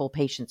pull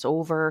patients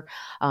over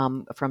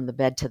from the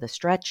bed to the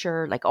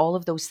stretcher. Like all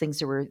of those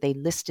things, they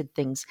listed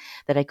things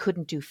that I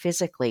couldn't do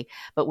physically.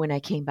 But when I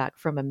came back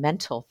from a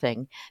mental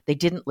thing, they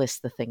didn't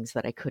list the things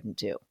that I couldn't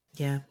do.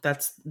 Yeah,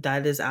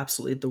 that is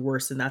absolutely the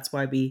worst. And that's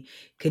why we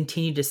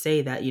continue to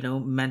say that,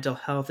 mental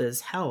health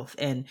is health.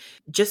 And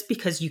just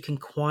because you can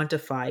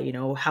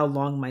quantify, how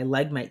long my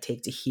leg might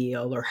take to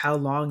heal, or how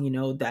long,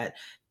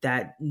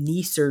 that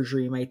knee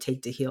surgery might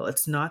take to heal,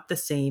 it's not the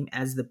same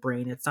as the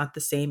brain. It's not the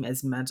same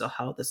as mental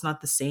health. It's not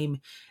the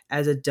same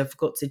as a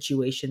difficult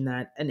situation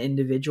that an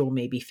individual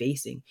may be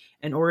facing.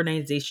 And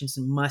organizations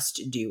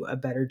must do a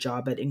better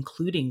job at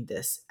including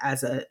this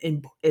as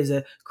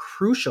a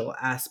crucial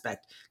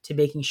aspect to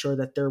making sure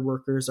that their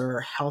workers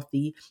are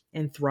healthy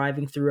and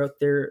thriving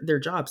throughout their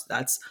jobs.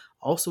 That's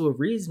also a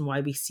reason why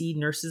we see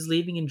nurses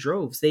leaving in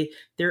droves.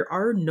 There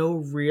are no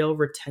real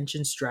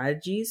retention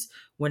strategies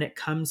when it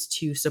comes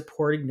to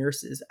supporting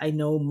nurses. I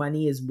know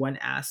money is one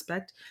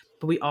aspect,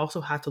 but we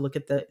also have to look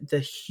at the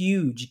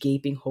huge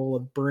gaping hole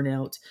of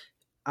burnout,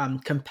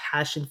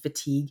 compassion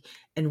fatigue,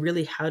 and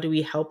really, how do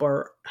we help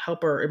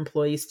our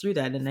employees through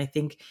that? And I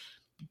think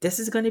this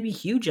is going to be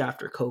huge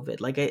after COVID.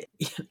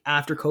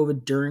 After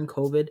COVID, during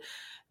COVID,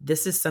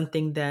 this is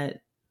something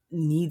that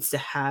needs to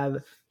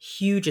have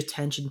huge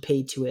attention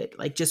paid to it.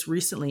 Like, just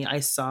recently, I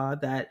saw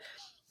that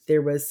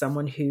there was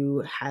someone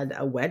who had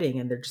a wedding,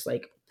 and they're just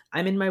like,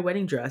 I'm in my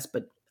wedding dress,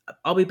 but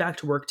I'll be back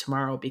to work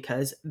tomorrow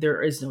because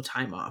there is no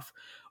time off.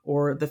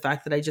 Or the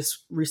fact that I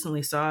just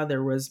recently saw,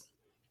 there was,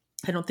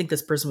 I don't think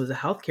this person was a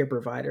healthcare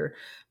provider,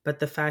 but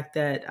the fact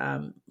that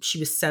she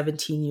was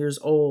 17 years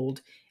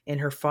old and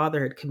her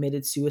father had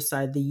committed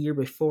suicide the year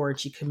before, and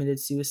she committed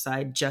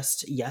suicide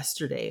just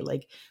yesterday.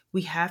 Like,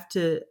 we have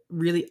to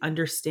really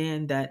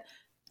understand that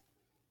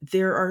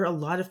there are a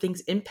lot of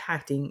things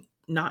impacting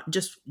not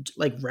just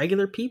like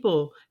regular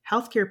people,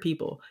 healthcare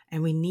people,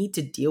 and we need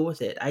to deal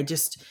with it.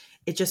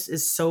 it just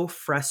is so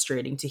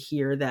frustrating to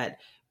hear that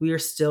we are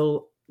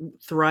still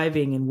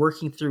thriving and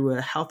working through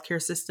a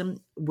healthcare system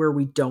where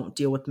we don't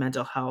deal with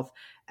mental health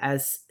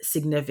as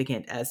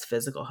significant as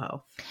physical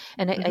health.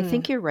 And I Mm-hmm.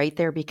 think you're right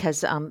there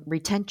because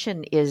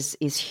retention is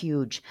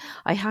huge.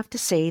 I have to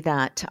say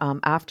that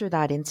after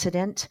that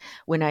incident,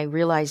 when I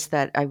realized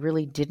that I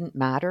really didn't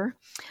matter,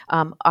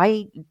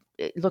 I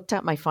looked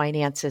at my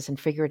finances and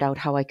figured out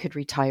how I could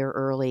retire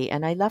early.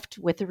 And I left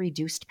with a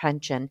reduced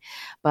pension,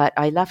 but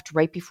I left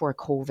right before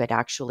COVID,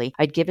 actually.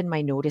 I'd given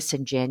my notice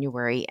in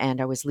January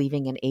and I was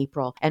leaving in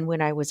April. And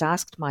when I was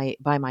asked by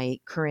my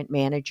current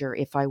manager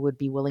if I would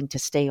be willing to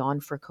stay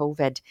on for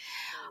COVID,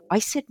 I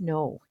said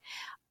no.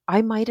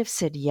 I might have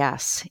said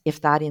yes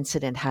if that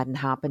incident hadn't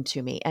happened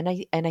to me. And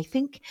I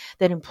think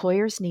that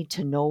employers need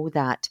to know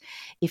that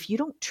if you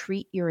don't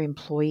treat your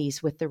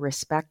employees with the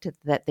respect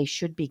that they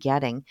should be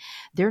getting,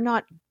 they're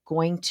not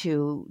going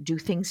to do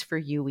things for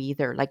you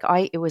either. Like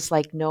it was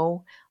like,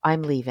 no,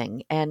 I'm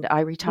leaving, and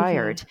I Mm-hmm.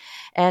 retired.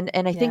 And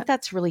I Yeah. think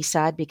that's really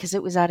sad because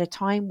it was at a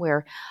time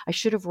where I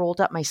should have rolled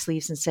up my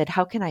sleeves and said,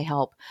 how can I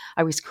help?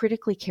 I was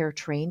critically care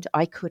trained.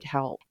 I could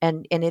help.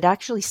 And it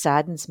actually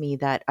saddens me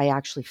that I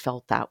actually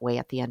felt that way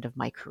at the end of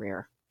my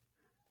career.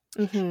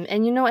 Mm-hmm.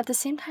 And at the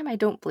same time, I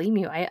don't blame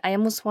you. I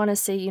almost want to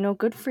say,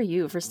 good for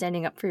you for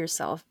standing up for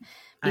yourself,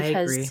 I agree.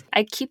 because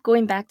I keep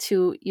going back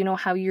to,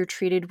 how you're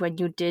treated when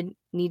you did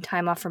need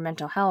time off for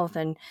mental health,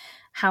 and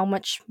how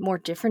much more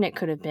different it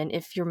could have been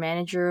if your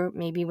manager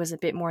maybe was a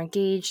bit more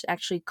engaged,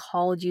 actually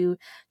called you,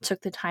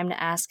 took the time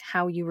to ask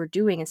how you were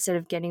doing instead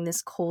of getting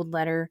this cold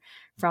letter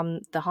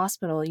from the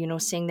hospital,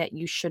 saying that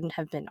you shouldn't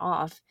have been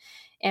off.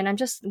 And I'm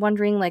just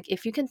wondering, like,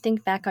 if you can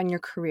think back on your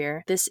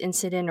career, this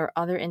incident or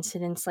other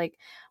incidents, like,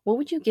 what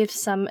would you give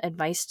some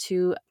advice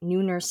to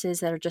new nurses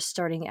that are just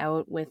starting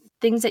out with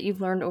things that you've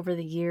learned over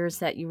the years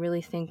that you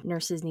really think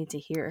nurses need to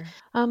hear?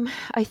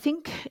 I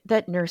think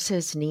that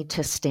nurses need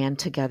to stand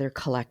together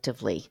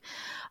collectively.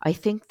 I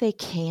think they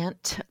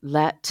can't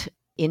let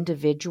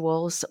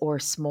individuals or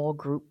small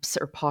groups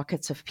or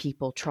pockets of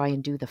people try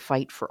and do the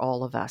fight for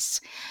all of us.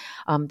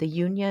 The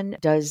union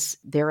does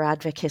their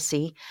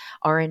advocacy,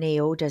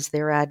 RNAO does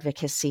their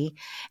advocacy,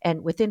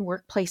 and within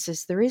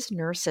workplaces, there is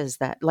nurses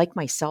that, like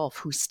myself,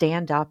 who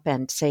stand up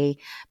and say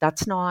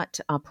that's not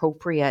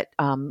appropriate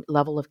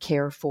level of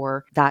care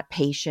for that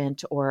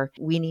patient, or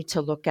we need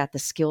to look at the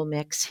skill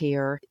mix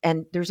here.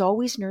 And there's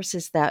always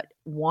nurses that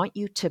want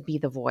you to be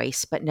the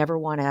voice, but never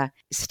want to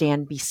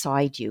stand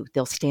beside you.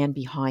 They'll stand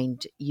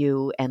behind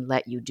you and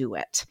let you do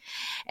it.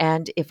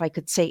 And if I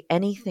could say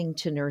anything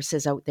to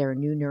nurses out there,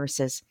 new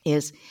nurses,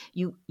 is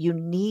you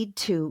need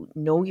to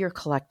know your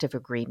collective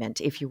agreement.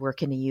 If you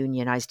work in a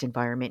unionized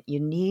environment, you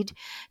need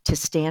to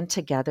stand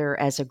together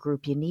as a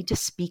group. You need to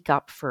speak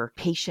up for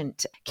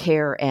patient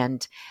care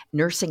and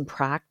nursing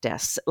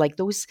practice. Like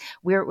those,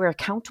 we're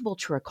accountable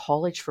to a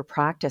college for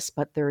practice,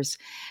 but there's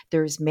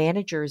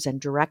managers and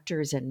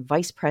directors and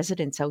vice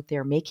presidents out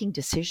there making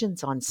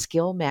decisions on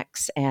skill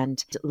mix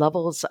and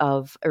levels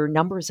of or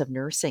numbers of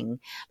nursing,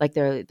 like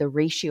the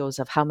ratios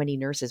of how many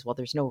nurses. Well,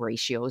 there's no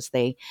ratios.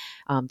 They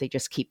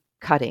just keep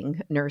cutting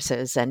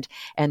nurses, and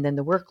then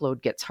the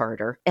workload gets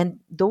harder,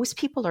 and those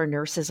people are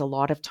nurses a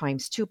lot of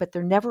times too, but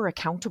they're never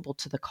accountable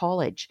to the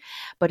college.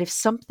 But if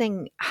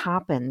something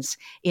happens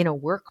in a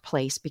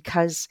workplace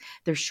because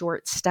they're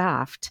short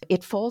staffed,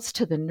 it falls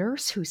to the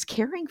nurse who's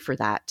caring for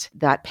that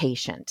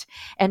patient,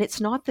 and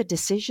it's not the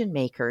decision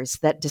makers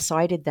that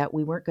decided that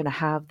we weren't going to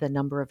have the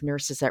number of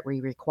nurses that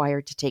we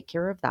required to take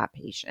care of that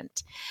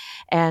patient.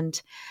 And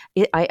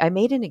I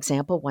made an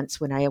example once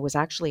when I was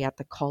actually at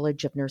the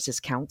College of Nurses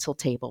Council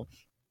table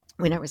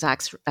when I was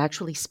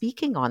actually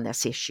speaking on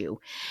this issue.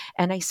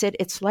 And I said,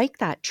 it's like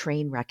that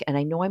train wreck, and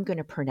I know I'm going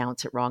to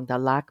pronounce it wrong, the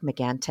Lac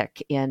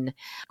Megantic in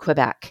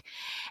Quebec.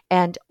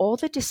 And all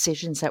the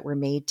decisions that were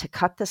made to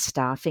cut the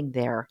staffing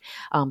there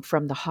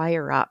from the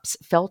higher ups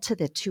fell to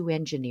the two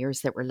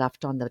engineers that were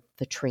left on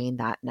the train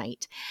that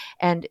night.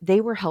 And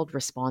they were held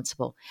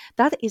responsible.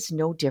 That is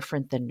no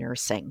different than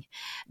nursing.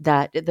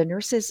 That the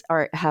nurses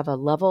have a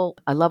level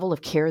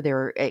of care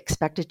they're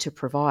expected to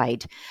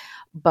provide,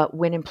 but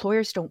when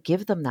employers don't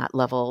give them that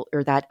level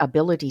or that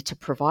ability to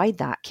provide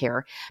that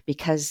care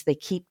because they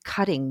keep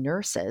cutting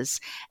nurses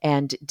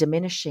and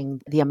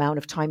diminishing the amount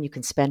of time you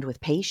can spend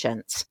with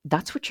patients,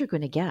 that's what you're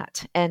going to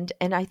get. And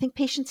I think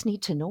patients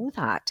need to know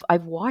that.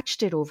 I've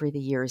watched it over the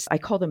years. I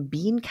call them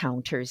bean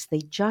counters.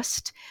 They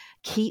just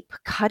keep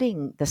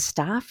cutting the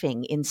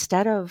staffing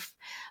instead of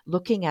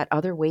looking at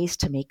other ways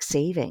to make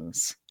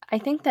savings. I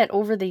think that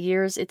over the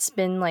years, it's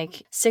been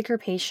like sicker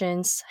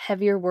patients,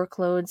 heavier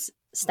workloads,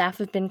 staff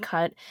have been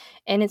cut,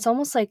 and it's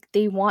almost like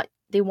they want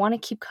to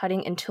keep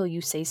cutting until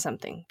you say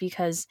something,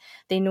 because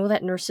they know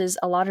that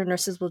a lot of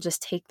nurses will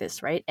just take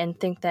this, right, and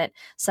think that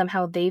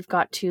somehow they've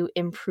got to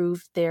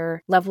improve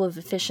their level of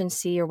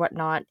efficiency or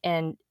whatnot,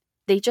 and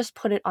they just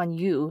put it on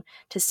you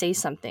to say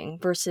something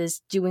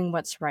versus doing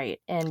what's right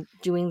and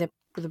doing the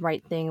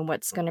right thing and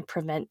what's going to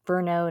prevent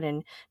burnout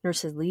and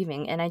nurses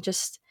leaving. And I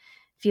just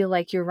feel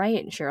like you're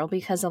right, Cheryl,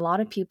 because a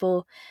lot of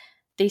people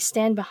they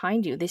stand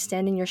behind you. They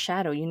stand in your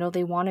shadow. You know,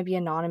 they want to be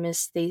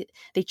anonymous. They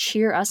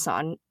cheer us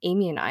on,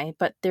 Amy and I,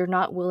 but they're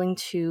not willing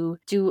to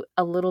do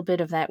a little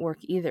bit of that work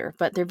either.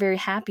 But they're very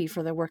happy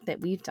for the work that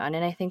we've done.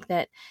 And I think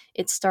that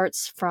it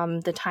starts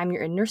from the time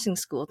you're in nursing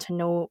school to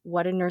know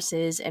what a nurse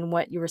is and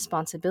what your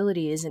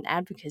responsibility is in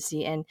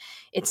advocacy. And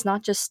it's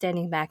not just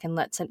standing back and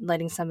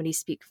letting somebody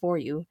speak for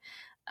you.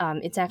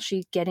 It's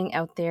actually getting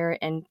out there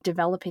and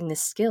developing the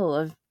skill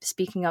of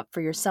speaking up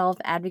for yourself,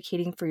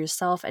 advocating for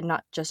yourself and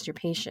not just your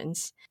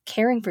patients,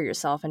 caring for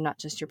yourself and not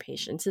just your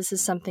patients. This is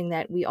something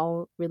that we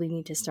all really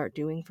need to start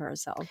doing for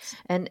ourselves.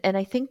 And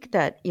I think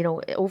that,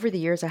 over the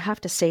years, I have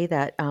to say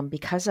that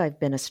because I've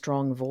been a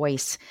strong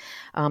voice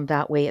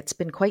that way, it's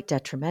been quite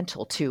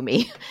detrimental to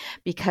me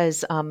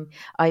because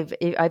I've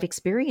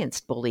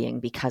experienced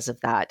bullying because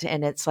of that.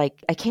 And it's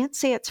like, I can't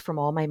say it's from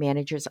all my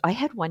managers. I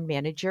had one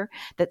manager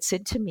that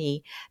said to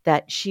me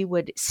that she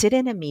would sit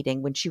in a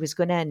meeting when she was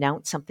going to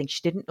announce something.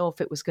 She didn't know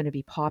if it was going to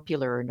be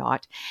popular or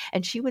not.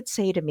 And she would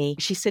say to me,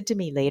 she said to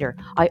me later,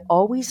 I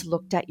always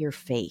looked at your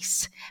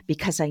face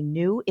because I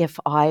knew if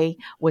I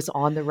was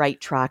on the right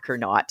track or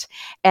not.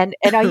 And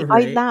I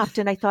Right. laughed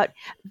and I thought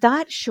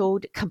that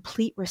showed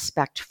complete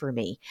respect for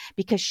me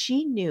because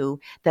she knew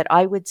that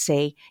I would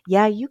say,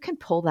 yeah, you can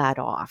pull that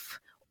off.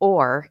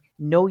 Or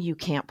no, you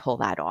can't pull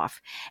that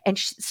off. And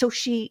so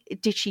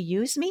did she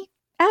use me?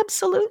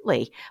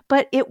 Absolutely.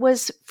 But it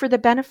was for the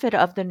benefit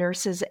of the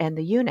nurses and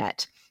the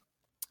unit.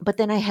 But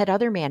then I had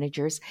other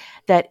managers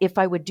that if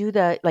I would do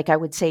like I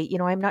would say,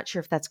 I'm not sure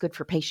if that's good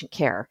for patient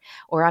care,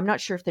 or I'm not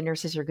sure if the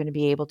nurses are going to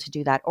be able to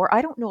do that, or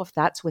I don't know if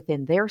that's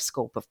within their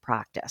scope of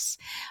practice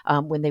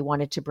when they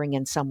wanted to bring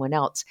in someone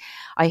else.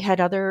 I had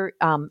other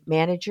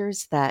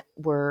managers that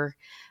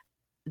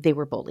they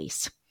were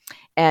bullies.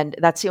 And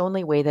that's the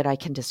only way that I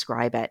can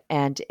describe it.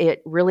 And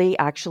it really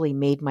actually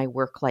made my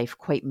work life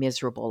quite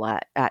miserable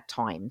at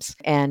times.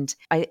 And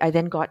I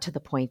then got to the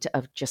point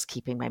of just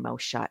keeping my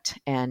mouth shut.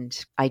 And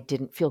I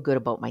didn't feel good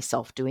about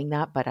myself doing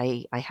that, but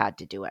I had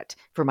to do it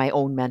for my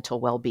own mental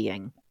well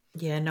being.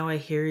 Yeah, no, I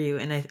hear you.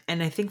 And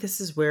I think this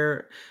is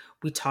where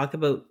we talk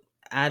about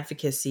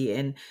advocacy,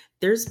 and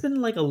there's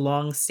been like a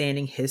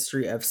long-standing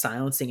history of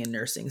silencing in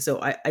nursing. So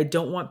I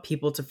don't want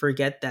people to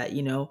forget that,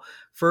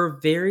 for a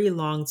very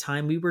long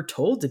time we were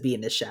told to be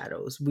in the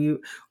shadows.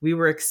 We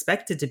were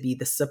expected to be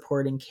the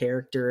supporting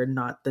character and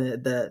not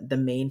the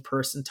main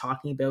person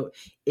talking about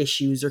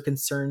issues or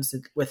concerns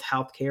with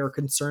healthcare or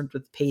concerns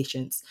with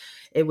patients.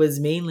 It was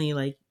mainly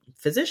like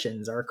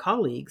physicians, our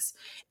colleagues.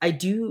 I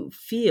do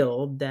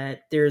feel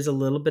that there's a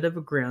little bit of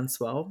a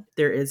groundswell.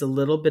 There is a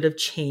little bit of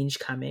change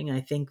coming.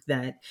 I think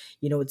that,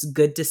 it's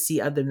good to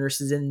see other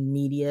nurses in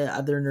media,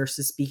 other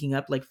nurses speaking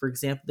up. Like, for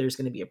example, there's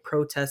going to be a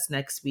protest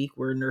next week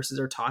where nurses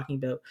are talking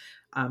about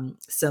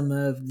some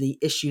of the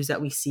issues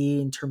that we see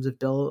in terms of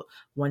Bill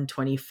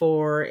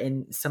 124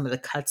 and some of the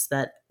cuts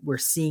that we're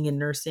seeing in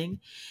nursing.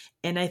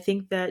 And I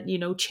think that,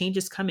 change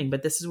is coming.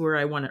 But this is where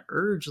I want to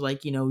urge,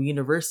 like,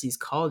 universities,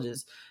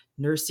 colleges,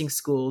 nursing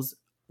schools,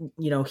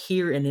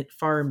 here and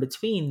far in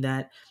between,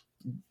 that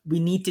we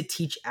need to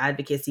teach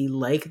advocacy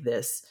like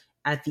this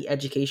at the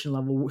education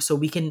level so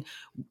we can,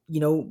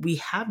 we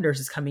have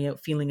nurses coming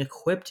out feeling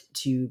equipped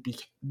to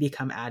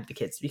become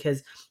advocates,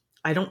 because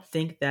I don't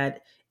think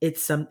that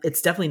it's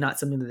definitely not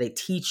something that they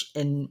teach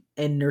in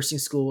nursing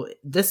school,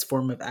 this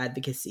form of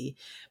advocacy.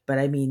 But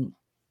I mean,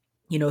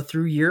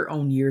 through your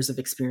own years of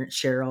experience,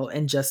 Cheryl,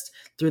 and just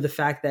through the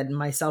fact that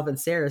myself and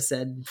Sarah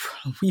said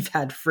we've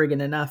had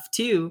friggin' enough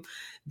too,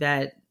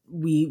 that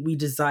we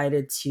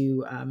decided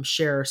to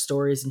share our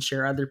stories and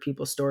share other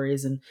people's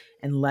stories, and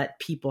let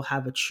people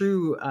have a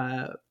true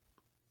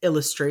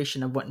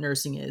illustration of what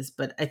nursing is.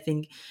 But I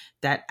think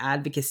that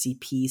advocacy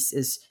piece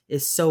is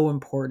so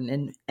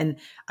important, and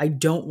I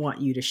don't want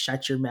you to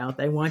shut your mouth.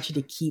 I want you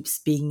to keep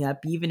speaking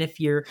up, even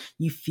if you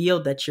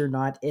feel that you're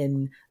not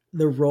in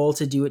the role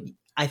to do it.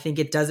 I think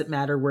it doesn't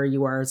matter where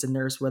you are as a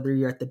nurse, whether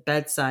you're at the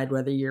bedside,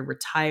 whether you're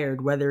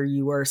retired, whether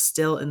you are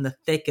still in the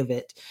thick of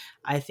it.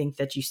 I think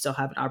that you still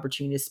have an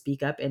opportunity to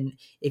speak up, and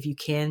if you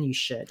can, you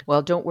should.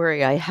 Well, don't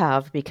worry, I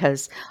have,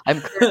 because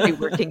I'm currently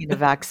working in a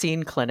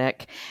vaccine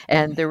clinic,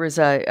 and there was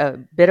a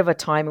bit of a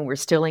time, and we're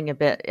still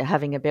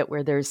having a bit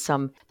where there's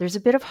a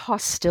bit of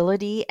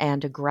hostility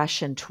and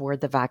aggression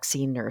toward the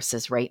vaccine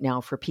nurses right now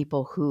for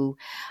people who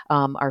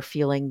are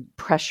feeling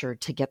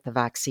pressured to get the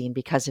vaccine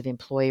because of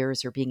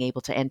employers or being able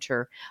to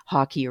enter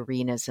hockey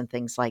arenas and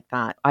things like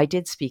that. I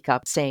did speak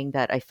up saying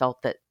that I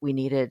felt that we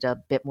needed a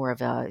bit more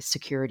of a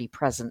security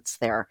presence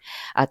there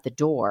at the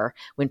door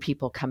when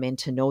people come in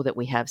to know that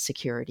we have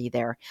security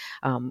there.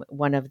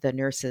 One of the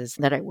nurses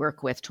that I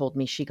work with told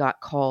me she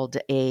got called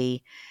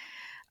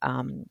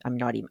I'm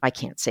not even, I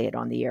can't say it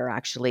on the air,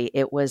 actually.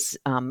 It was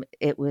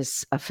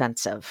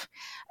offensive.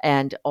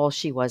 And all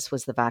she was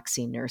the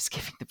vaccine nurse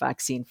giving the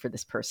vaccine for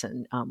this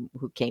person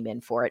who came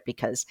in for it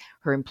because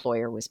her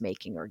employer was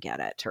making her get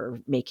it, or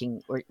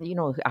making, or you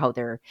know how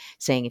they're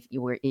saying,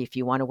 if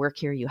you want to work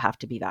here, you have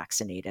to be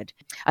vaccinated.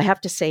 I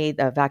have to say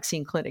the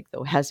vaccine clinic,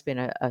 though, has been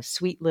a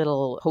sweet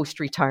little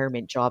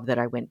post-retirement job that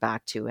I went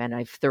back to, and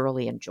I've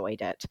thoroughly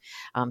enjoyed it.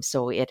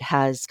 So it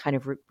has kind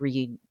of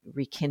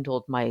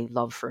rekindled my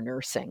love for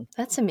nursing.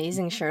 That's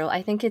amazing, Cheryl.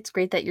 I think it's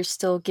great that you're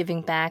still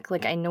giving back.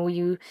 Like, I know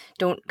you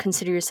don't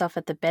consider yourself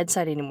at the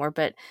bedside anymore,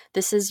 but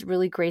this is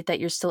really great that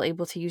you're still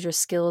able to use your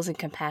skills and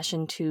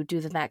compassion to do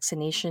the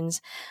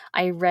vaccinations.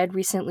 I read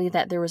recently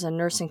that there was a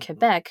nurse in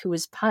Quebec who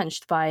was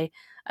punched by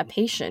a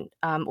patient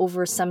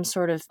over some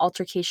sort of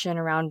altercation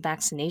around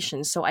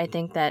vaccinations. So I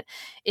think that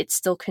it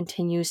still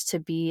continues to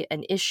be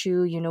an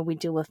issue. You know, we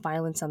deal with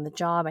violence on the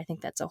job. I think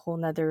that's a whole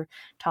nother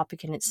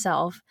topic in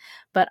itself.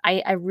 But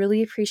I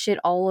really appreciate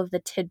all of the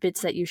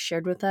tidbits that you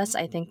shared with us.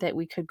 I think that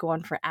we could go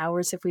on for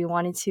hours if we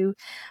wanted to.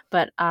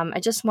 But I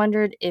just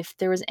wondered if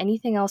there was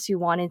anything else you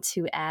wanted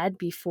to add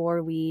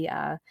before we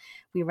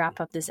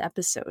wrap up this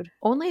episode.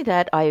 Only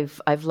that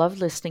I've loved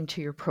listening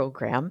to your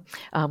program.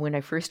 When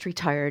I first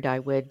retired, I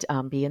would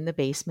be in the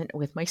basement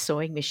with my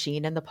sewing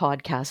machine and the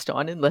podcast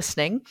on and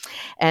listening.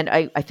 And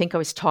I think I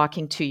was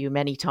talking to you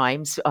many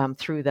times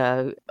through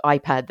the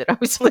iPad that I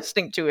was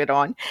listening to it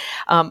on.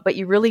 But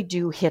you really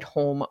do hit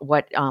home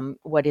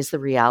what is the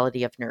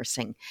reality of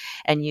nursing,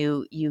 and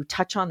you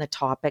touch on the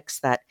topics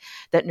that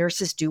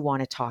nurses do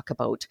want to talk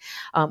about.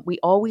 We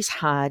always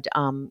had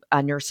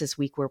a Nurses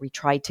Week where we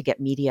tried to get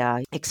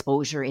media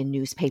exposure in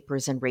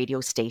newspapers and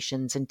radio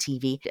stations and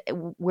TV.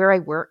 Where I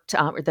worked,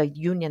 or the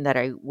union that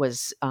I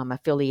was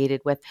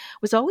affiliated with,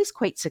 was always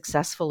quite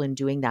successful in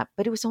doing that,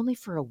 but it was only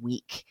for a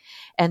week.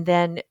 And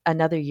then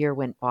another year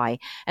went by.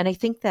 And I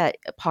think that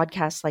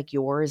podcasts like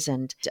yours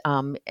and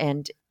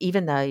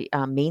even the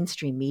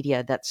mainstream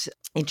media that's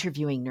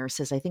interviewing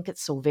nurses, I think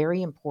it's so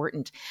very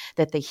important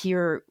that they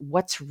hear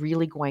what's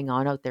really going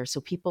on out there,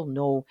 so people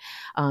know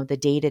the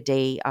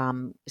day-to-day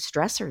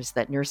stressors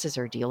that nurses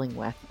are dealing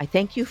with. I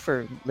thank you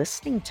for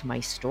listening to my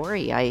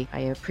story. I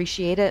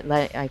appreciate it.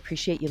 I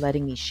appreciate you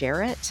letting me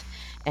share it,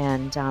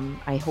 and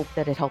I hope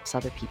that it helps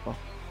other people.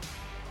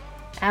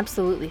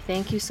 Absolutely.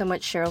 Thank you so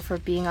much, Cheryl, for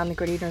being on the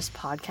Gritty Nurse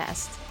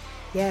podcast.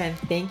 Yeah, and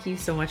thank you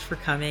so much for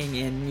coming.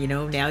 And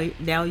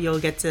now you'll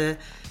get to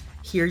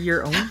hear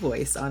your own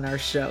voice on our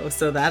show,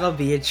 so that'll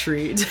be a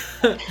treat.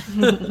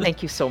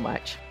 Thank you so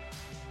much.